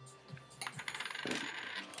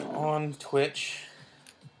Twitch.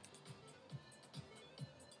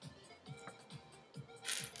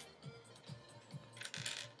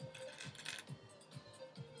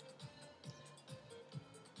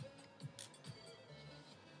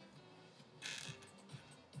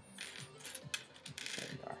 There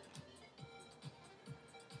you are.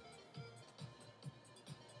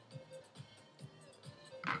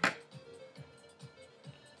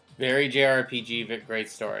 Very JRPG, great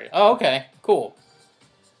story. Oh, okay, cool.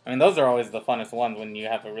 I mean, those are always the funnest ones when you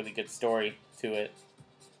have a really good story to it.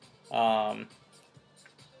 What am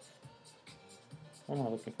I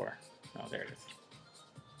looking for? Oh, there it is.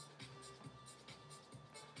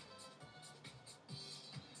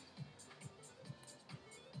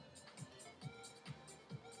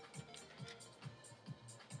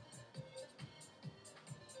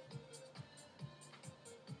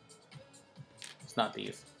 It's not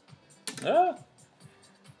these. Ah!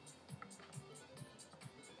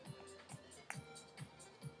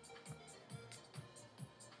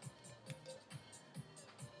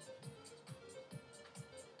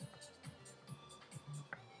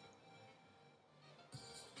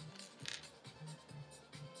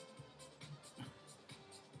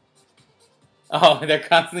 Oh, they're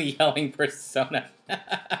constantly yelling Persona.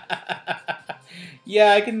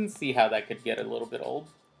 Yeah, I can see how that could get a little bit old.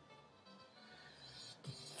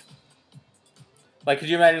 Like, could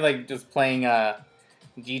you imagine, like, just playing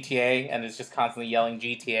GTA and it's just constantly yelling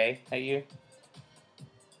GTA at you?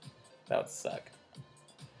 That would suck.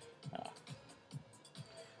 Oh.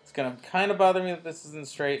 It's gonna kind of bother me that this isn't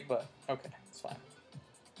straight, but okay, it's fine.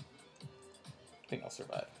 I think I'll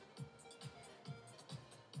survive.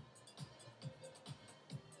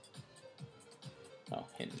 Oh,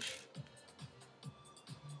 hinge.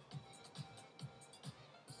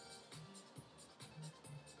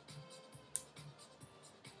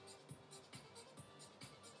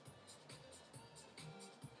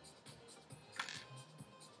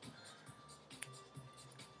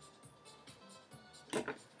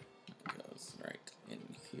 Goes right in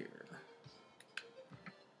here.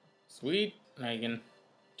 Sweet. Now you can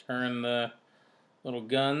turn the little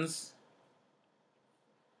guns.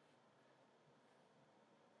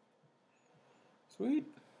 Sweet.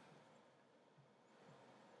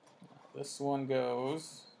 This one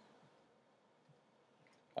goes.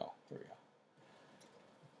 Oh, here we go.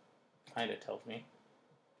 Kinda tells me.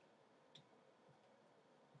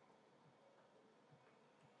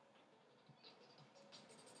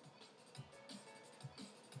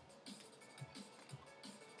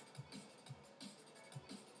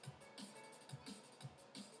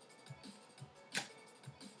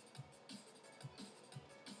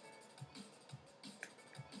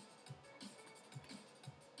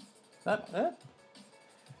 Is that it?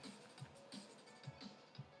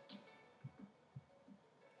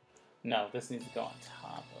 No, this needs to go on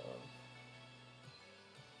top of.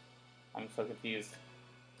 I'm so confused.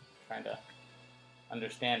 Trying to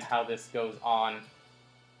understand how this goes on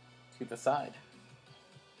to the side.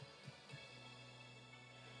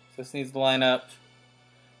 So this needs to line up.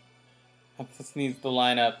 This needs to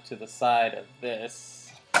line up to the side of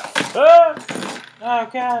this. Ah! Oh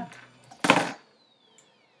god.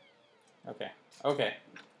 Okay. Okay.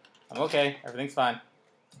 I'm okay. Everything's fine.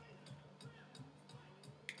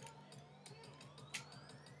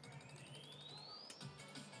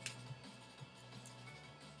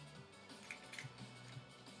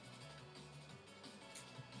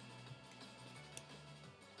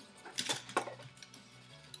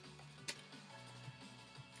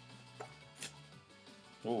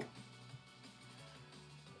 Ooh.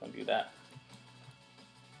 Don't do that.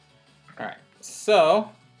 Alright. So.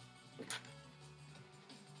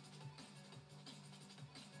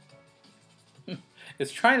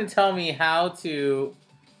 It's trying to tell me how to.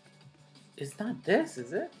 It's not this,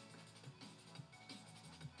 is it?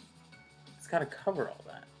 It's got to cover all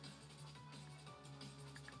that.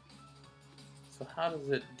 So how does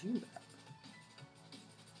it do that?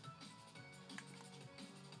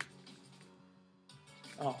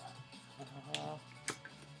 Oh.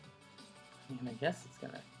 I mean, I guess it's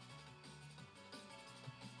gonna.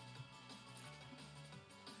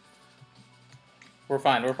 We're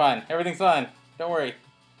fine. We're fine. Everything's fine. Don't worry.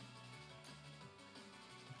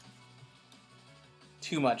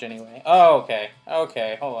 Too much anyway. Oh, okay.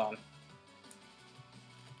 Okay, hold on.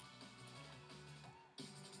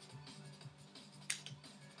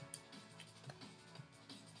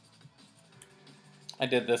 I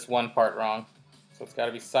did this one part wrong. So it's got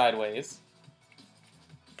to be sideways.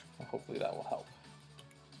 Hopefully that will help.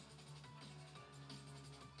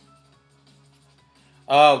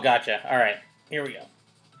 Oh, gotcha. All right. Here we go.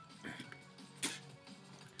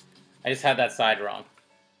 I just had that side wrong.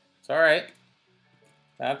 It's all right.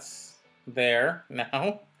 That's there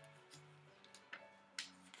now.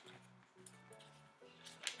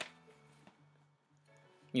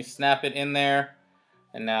 You snap it in there,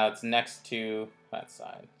 and now it's next to that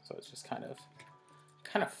side. So it's just kind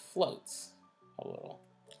of floats a little.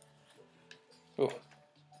 Ooh.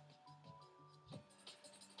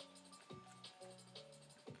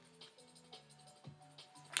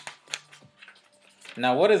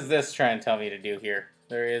 Now, what is this trying to tell me to do here?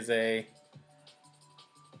 There is a...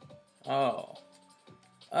 Oh.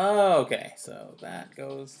 Oh, okay. So that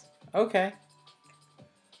goes... Okay.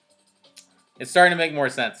 It's starting to make more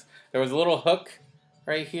sense. There was a little hook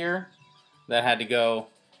right here that had to go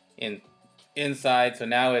inside. So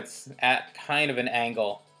now it's at kind of an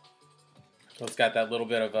angle. So it's got that little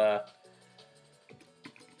bit of a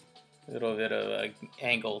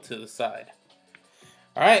angle to the side.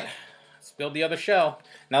 All right. Let's build the other shell.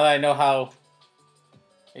 Now that I know how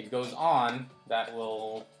it goes on, that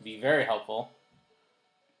will be very helpful.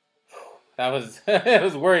 That was it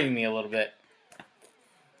was worrying me a little bit.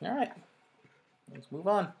 All right, let's move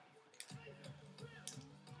on.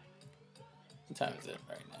 What time is it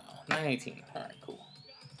right now? 9:18. All right, cool.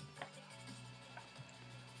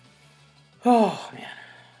 Oh man,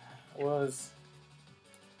 it was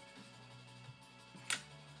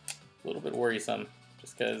a little bit worrisome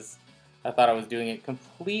just because I thought I was doing it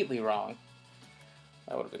completely wrong.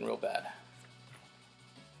 That would have been real bad.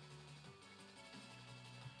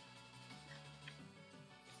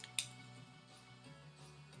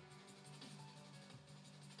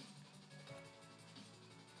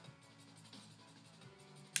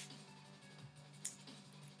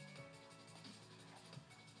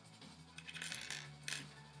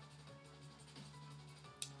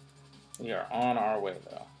 We are on our way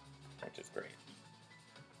though, which is great.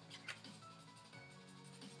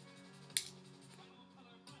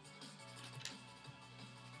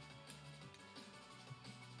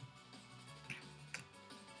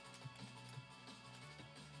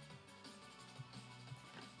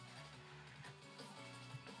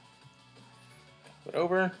 Put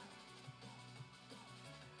over.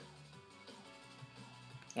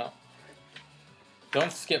 Oh.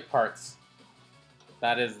 Don't skip parts.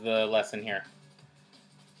 That is the lesson here.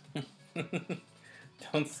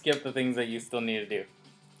 Don't skip the things that you still need to do.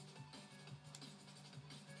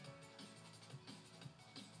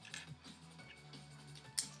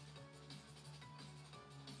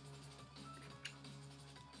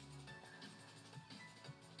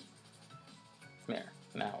 There.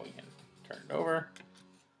 Now we can turn it over.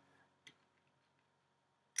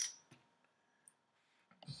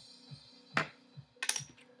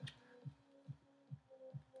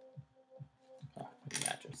 Oh, it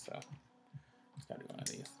matches, so it's gotta be one of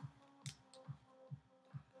these.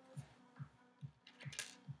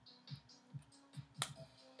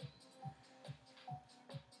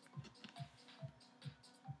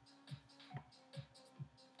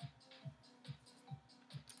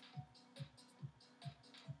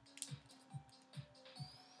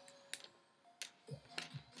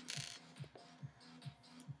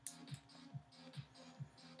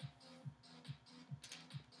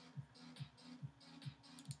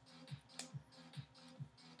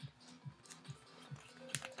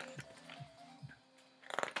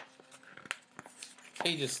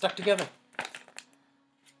 Pages stuck together.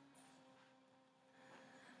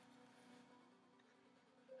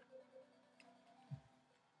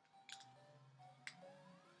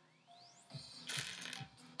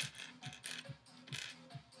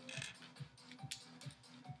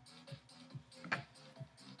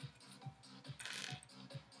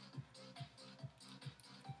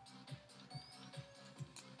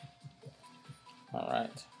 All right.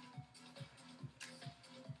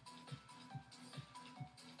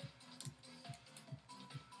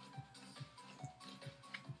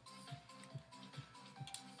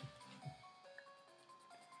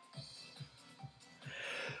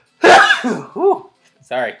 Whew.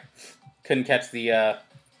 Sorry, couldn't catch the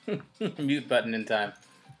mute button in time.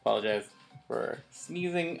 Apologize for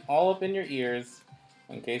sneezing all up in your ears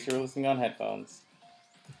in case you're listening on headphones.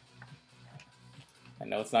 I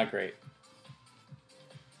know it's not great.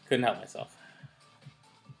 Couldn't help myself.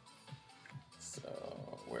 So,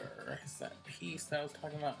 where is that piece that I was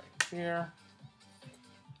talking about? Right here.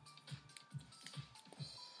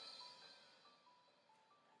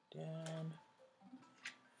 Down.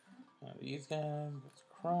 Now these guys, let's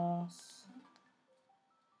cross.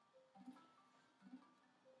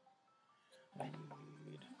 I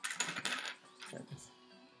need... There it is.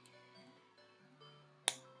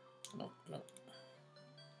 Nope, nope.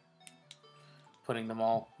 Putting them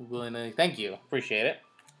all willy-nilly. Thank you. Appreciate it.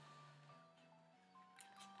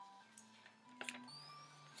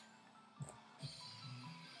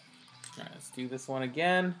 Alright, let's do this one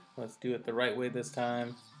again. Let's do it the right way this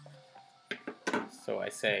time. So I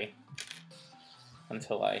say,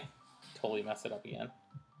 until I totally mess it up again.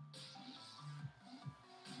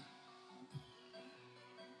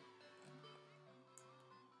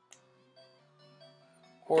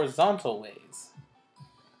 Horizontal ways.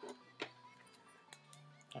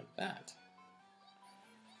 Like that.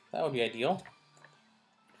 That would be ideal.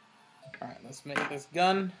 Alright, let's make this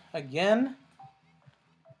gun again.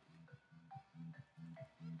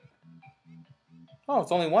 Oh,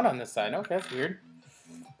 it's only one on this side. Okay, that's weird.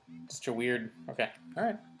 Such a weird... Okay,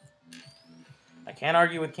 alright. I can't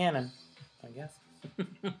argue with canon, I guess.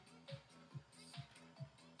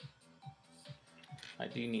 I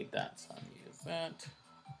do need that, so I'm going to use that.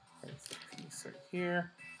 There's a piece right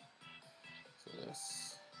here. So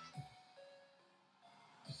this...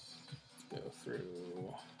 Let's go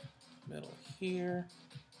through middle here.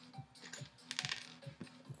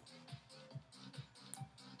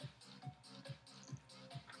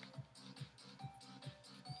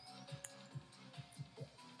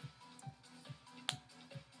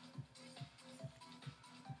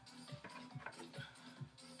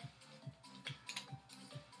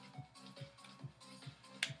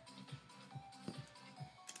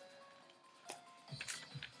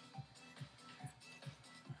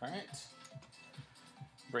 Alright,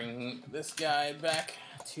 bring this guy back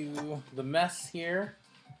to the mess here,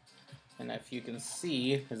 and if you can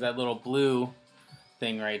see, there's that little blue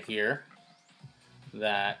thing right here,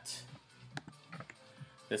 that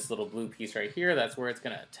this little blue piece right here, that's where it's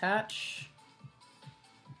going to attach,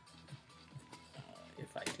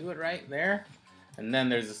 if I do it right there, and then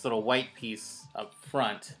there's this little white piece up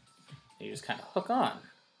front that you just kind of hook on.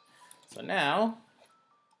 So now,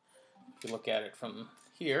 if you look at it from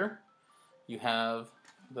here, you have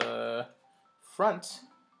the front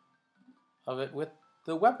of it with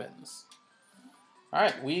the weapons.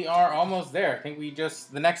 Alright, we are almost there. I think we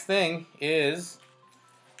just, the next thing is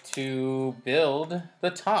to build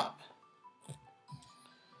the top.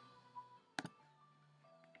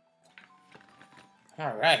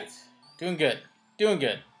 Alright, doing good, doing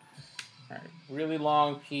good. Alright, really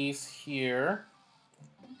long piece here.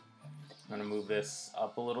 I'm gonna move this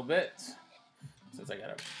up a little bit, since I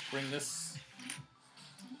gotta bring this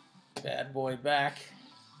bad boy back.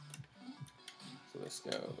 So this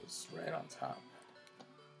goes right on top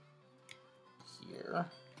here.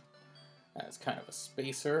 That's kind of a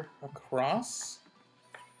spacer across.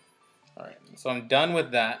 Alright, so I'm done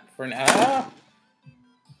with that for now.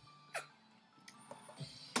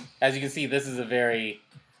 As you can see, this is a very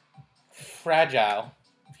fragile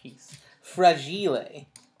piece. Fragile.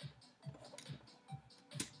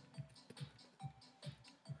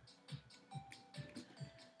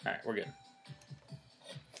 Alright, we're good.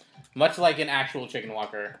 Much like an actual chicken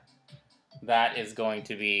walker, that is going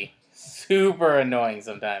to be super annoying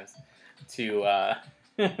sometimes to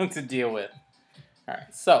to deal with.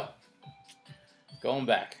 Alright, so going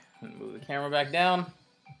back. I'm gonna move the camera back down.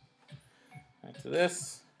 Back to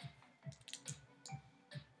this.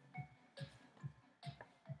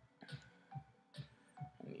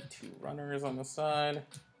 I need 2 runners on the side.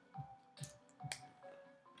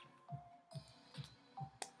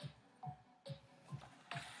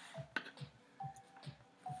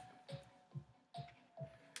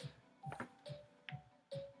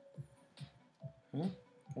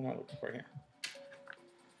 What am I looking for here?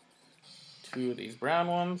 2 of these brown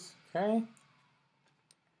ones, okay.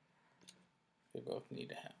 They both need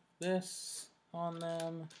to have this on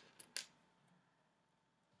them.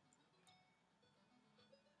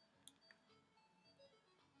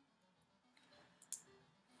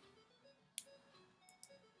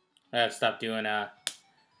 I gotta stop doing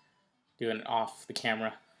it off the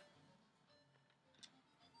camera.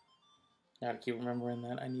 Gotta keep remembering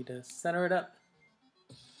that I need to center it up.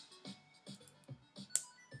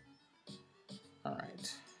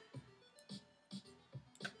 Alright.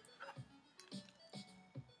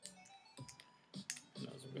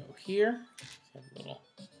 Those will go here. Have a little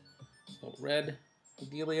red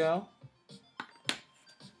dealio.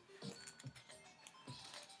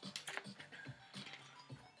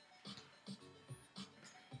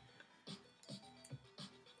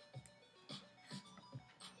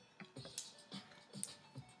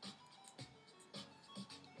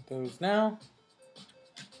 Those now.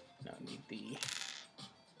 Now I need the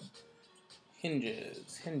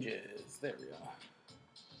hinges. There we go.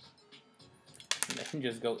 And the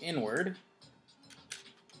hinges go inward.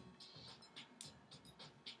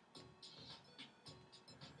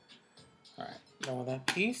 Alright, done with that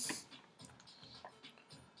piece.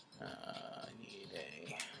 I need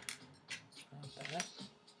that.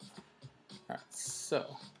 Alright, so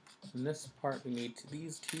in this part we need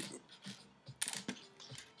these two.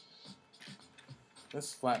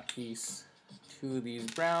 This flat piece, two of these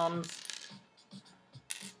browns,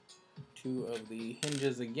 two of the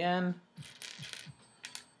hinges again.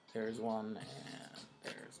 There's one and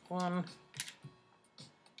there's one.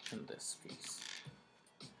 And this piece.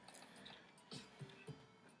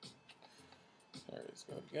 There, let's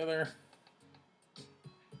go together.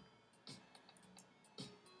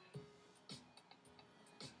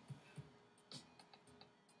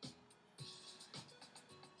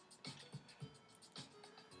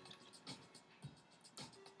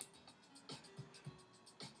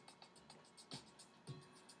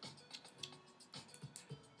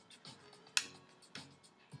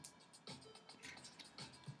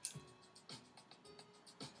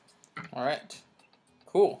 All right,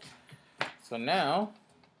 cool. So now,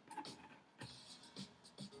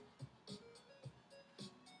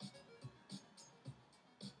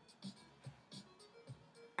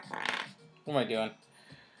 what am I doing?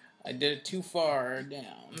 I did it too far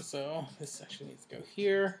down, so this section needs to go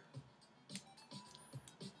here.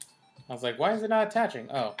 I was like, why is it not attaching?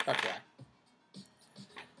 Oh, okay.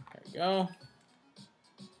 There we go.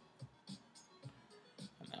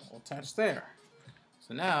 And that will attach there.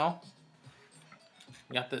 So now,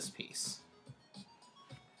 we got this piece.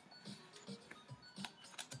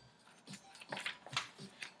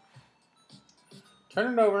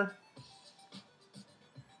 Turn it over.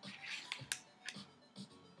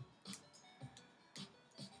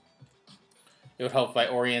 It would help if I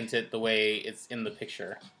orient it the way it's in the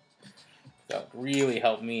picture. That would really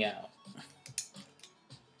help me out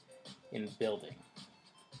in building.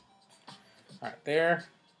 Alright, there.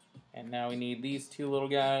 And now we need these two little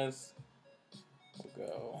guys. We'll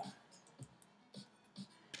go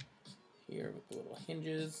here with the little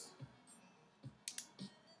hinges.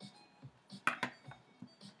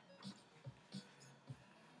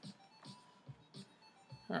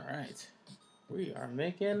 Alright, we are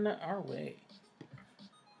making our way.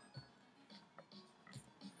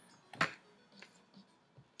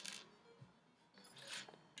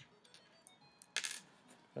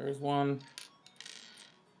 There's one.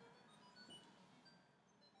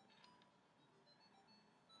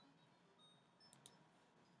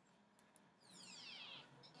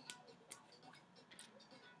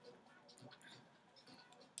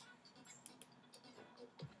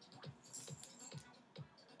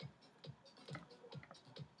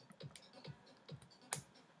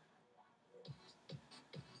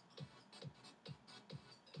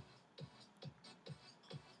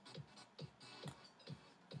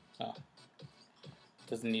 Oh,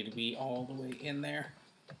 doesn't need to be all the way in there.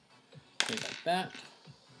 Things like that.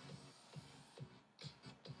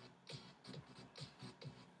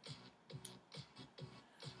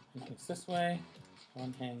 One hangs this way,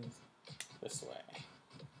 one hangs this way.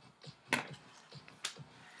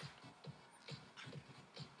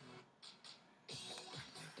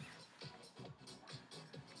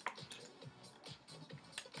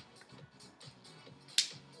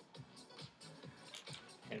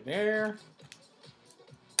 And there.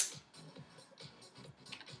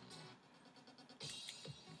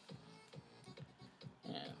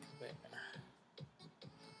 And there.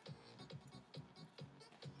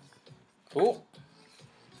 Cool.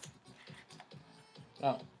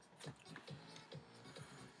 Oh.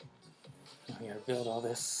 I gotta build all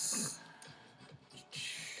this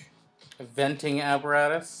venting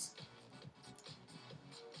apparatus.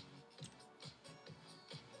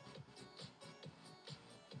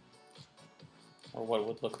 Or what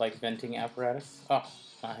would look like venting apparatus. Oh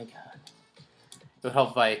my god. It would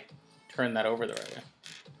help if I turn that over the right way.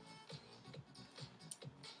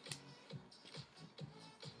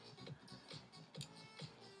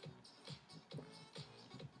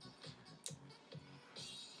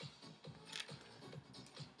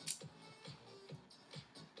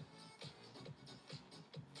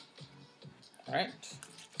 All right.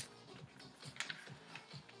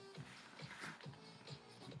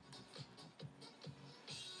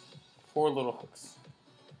 4 little hooks.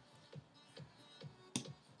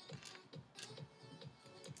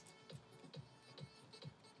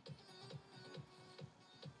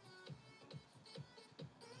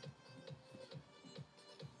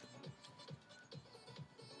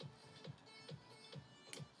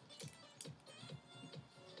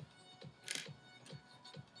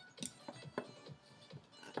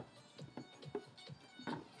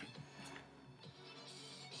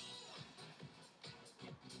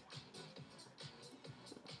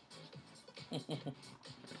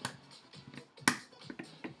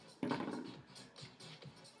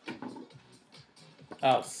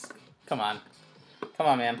 Oh, come on. Come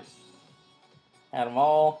on, man. Had them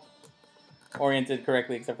all oriented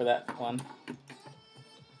correctly except for that one.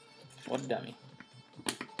 What a dummy.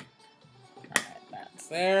 Alright, that's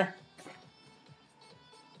there.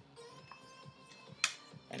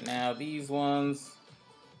 And now these ones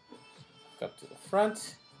hook up to the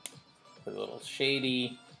front with little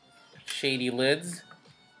shady lids.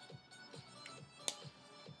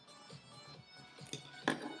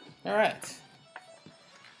 Alright.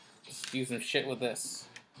 Let's do some shit with this.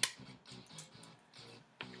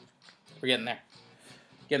 We're getting there.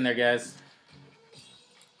 Getting there, guys.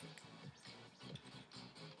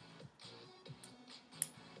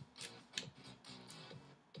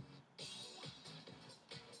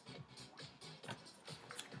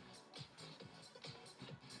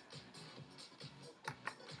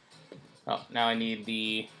 Oh, now I need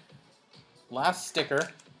the last sticker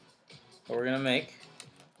that we're gonna make.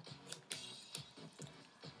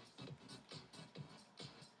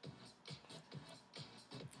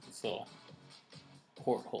 This little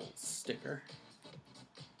porthole sticker.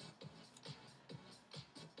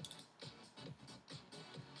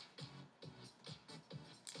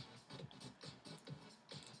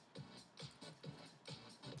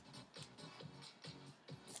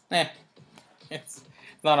 It's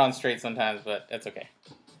not on straight sometimes, but that's okay.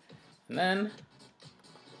 And then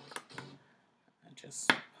it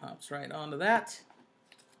just pops right onto that.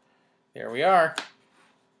 There we are.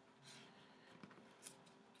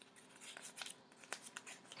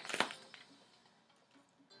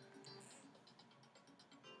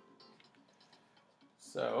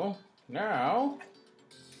 So now,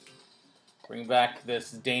 bring back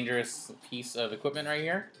this dangerous piece of equipment right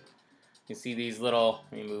here. You see these little,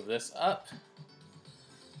 let me move this up.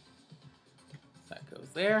 That goes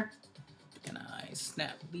there. And I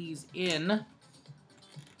snap these in.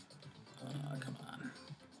 Come on.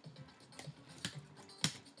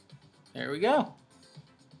 There we go.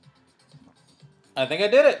 I think I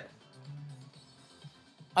did it.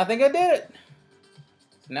 I think I did it.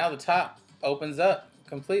 So now the top opens up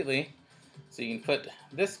completely. So you can put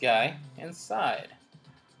this guy inside.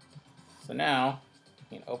 So now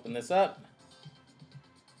you can open this up.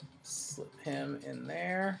 Slip him in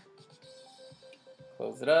there.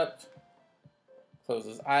 Close it up. Close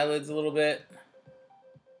his eyelids a little bit.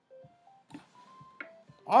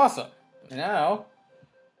 Awesome. Now.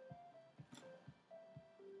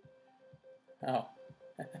 Oh.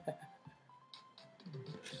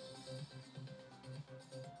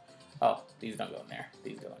 Oh, these don't go in there.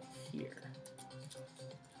 These go in here.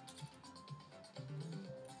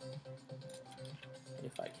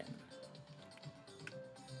 If I can.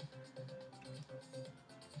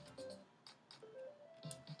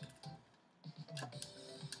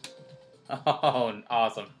 Oh,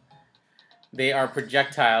 awesome. They are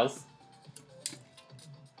projectiles.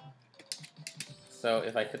 So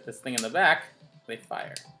if I hit this thing in the back, they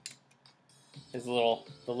fire. There's the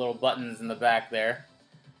little buttons in the back there.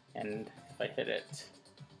 And if I hit it,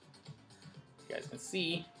 you guys can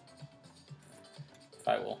see, if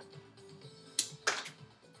I will.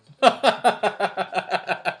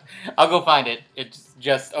 I'll go find it. It's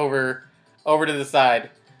just over to the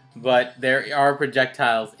side. But there are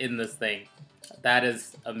projectiles in this thing. That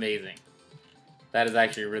is amazing. That is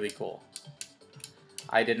actually really cool.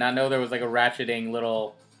 I did not know there was like a ratcheting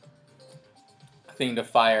little thing to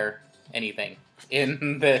fire anything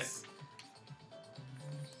in this.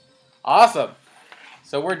 Awesome.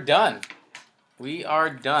 So we're done. We are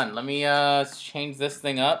done. Let me change this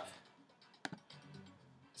thing up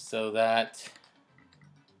so that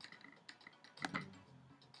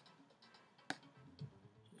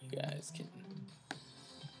you guys can.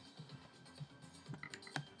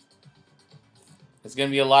 It's going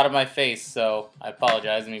to be a lot of my face, so I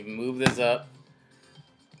apologize. Let me move this up.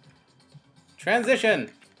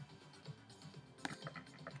 Transition.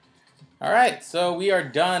 Alright, so we are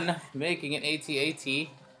done making an AT-AT.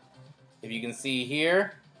 If you can see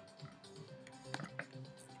here.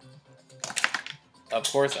 Of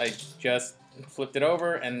course, I just flipped it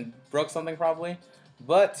over and broke something probably.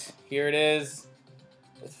 But here it is.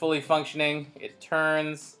 It's fully functioning. It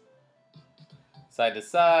turns side to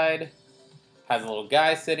side. Has a little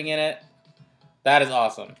guy sitting in it. That is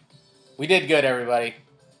awesome. We did good, everybody.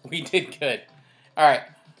 We did good. Alright.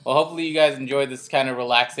 Well, hopefully you guys enjoyed this kind of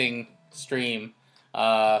relaxing stream.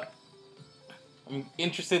 I'm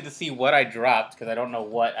interested to see what I dropped, because I don't know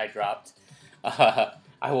what I dropped.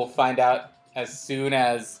 I will find out as soon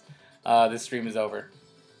as this stream is over.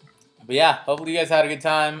 But yeah, hopefully you guys had a good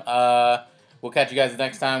time. We'll catch you guys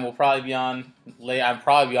next time. We'll probably be on late. I'm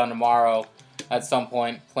probably be on tomorrow at some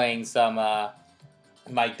point playing some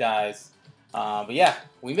Mike Dies. But yeah,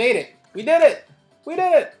 we made it. We did it. We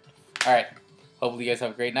did it. All right. Hopefully you guys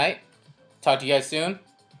have a great night. Talk to you guys soon.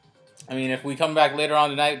 I mean, if we come back later on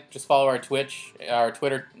tonight, just follow our Twitter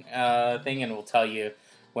thing, and we'll tell you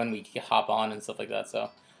when we hop on and stuff like that. So,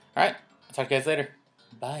 all right. I'll talk to you guys later.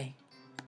 Bye.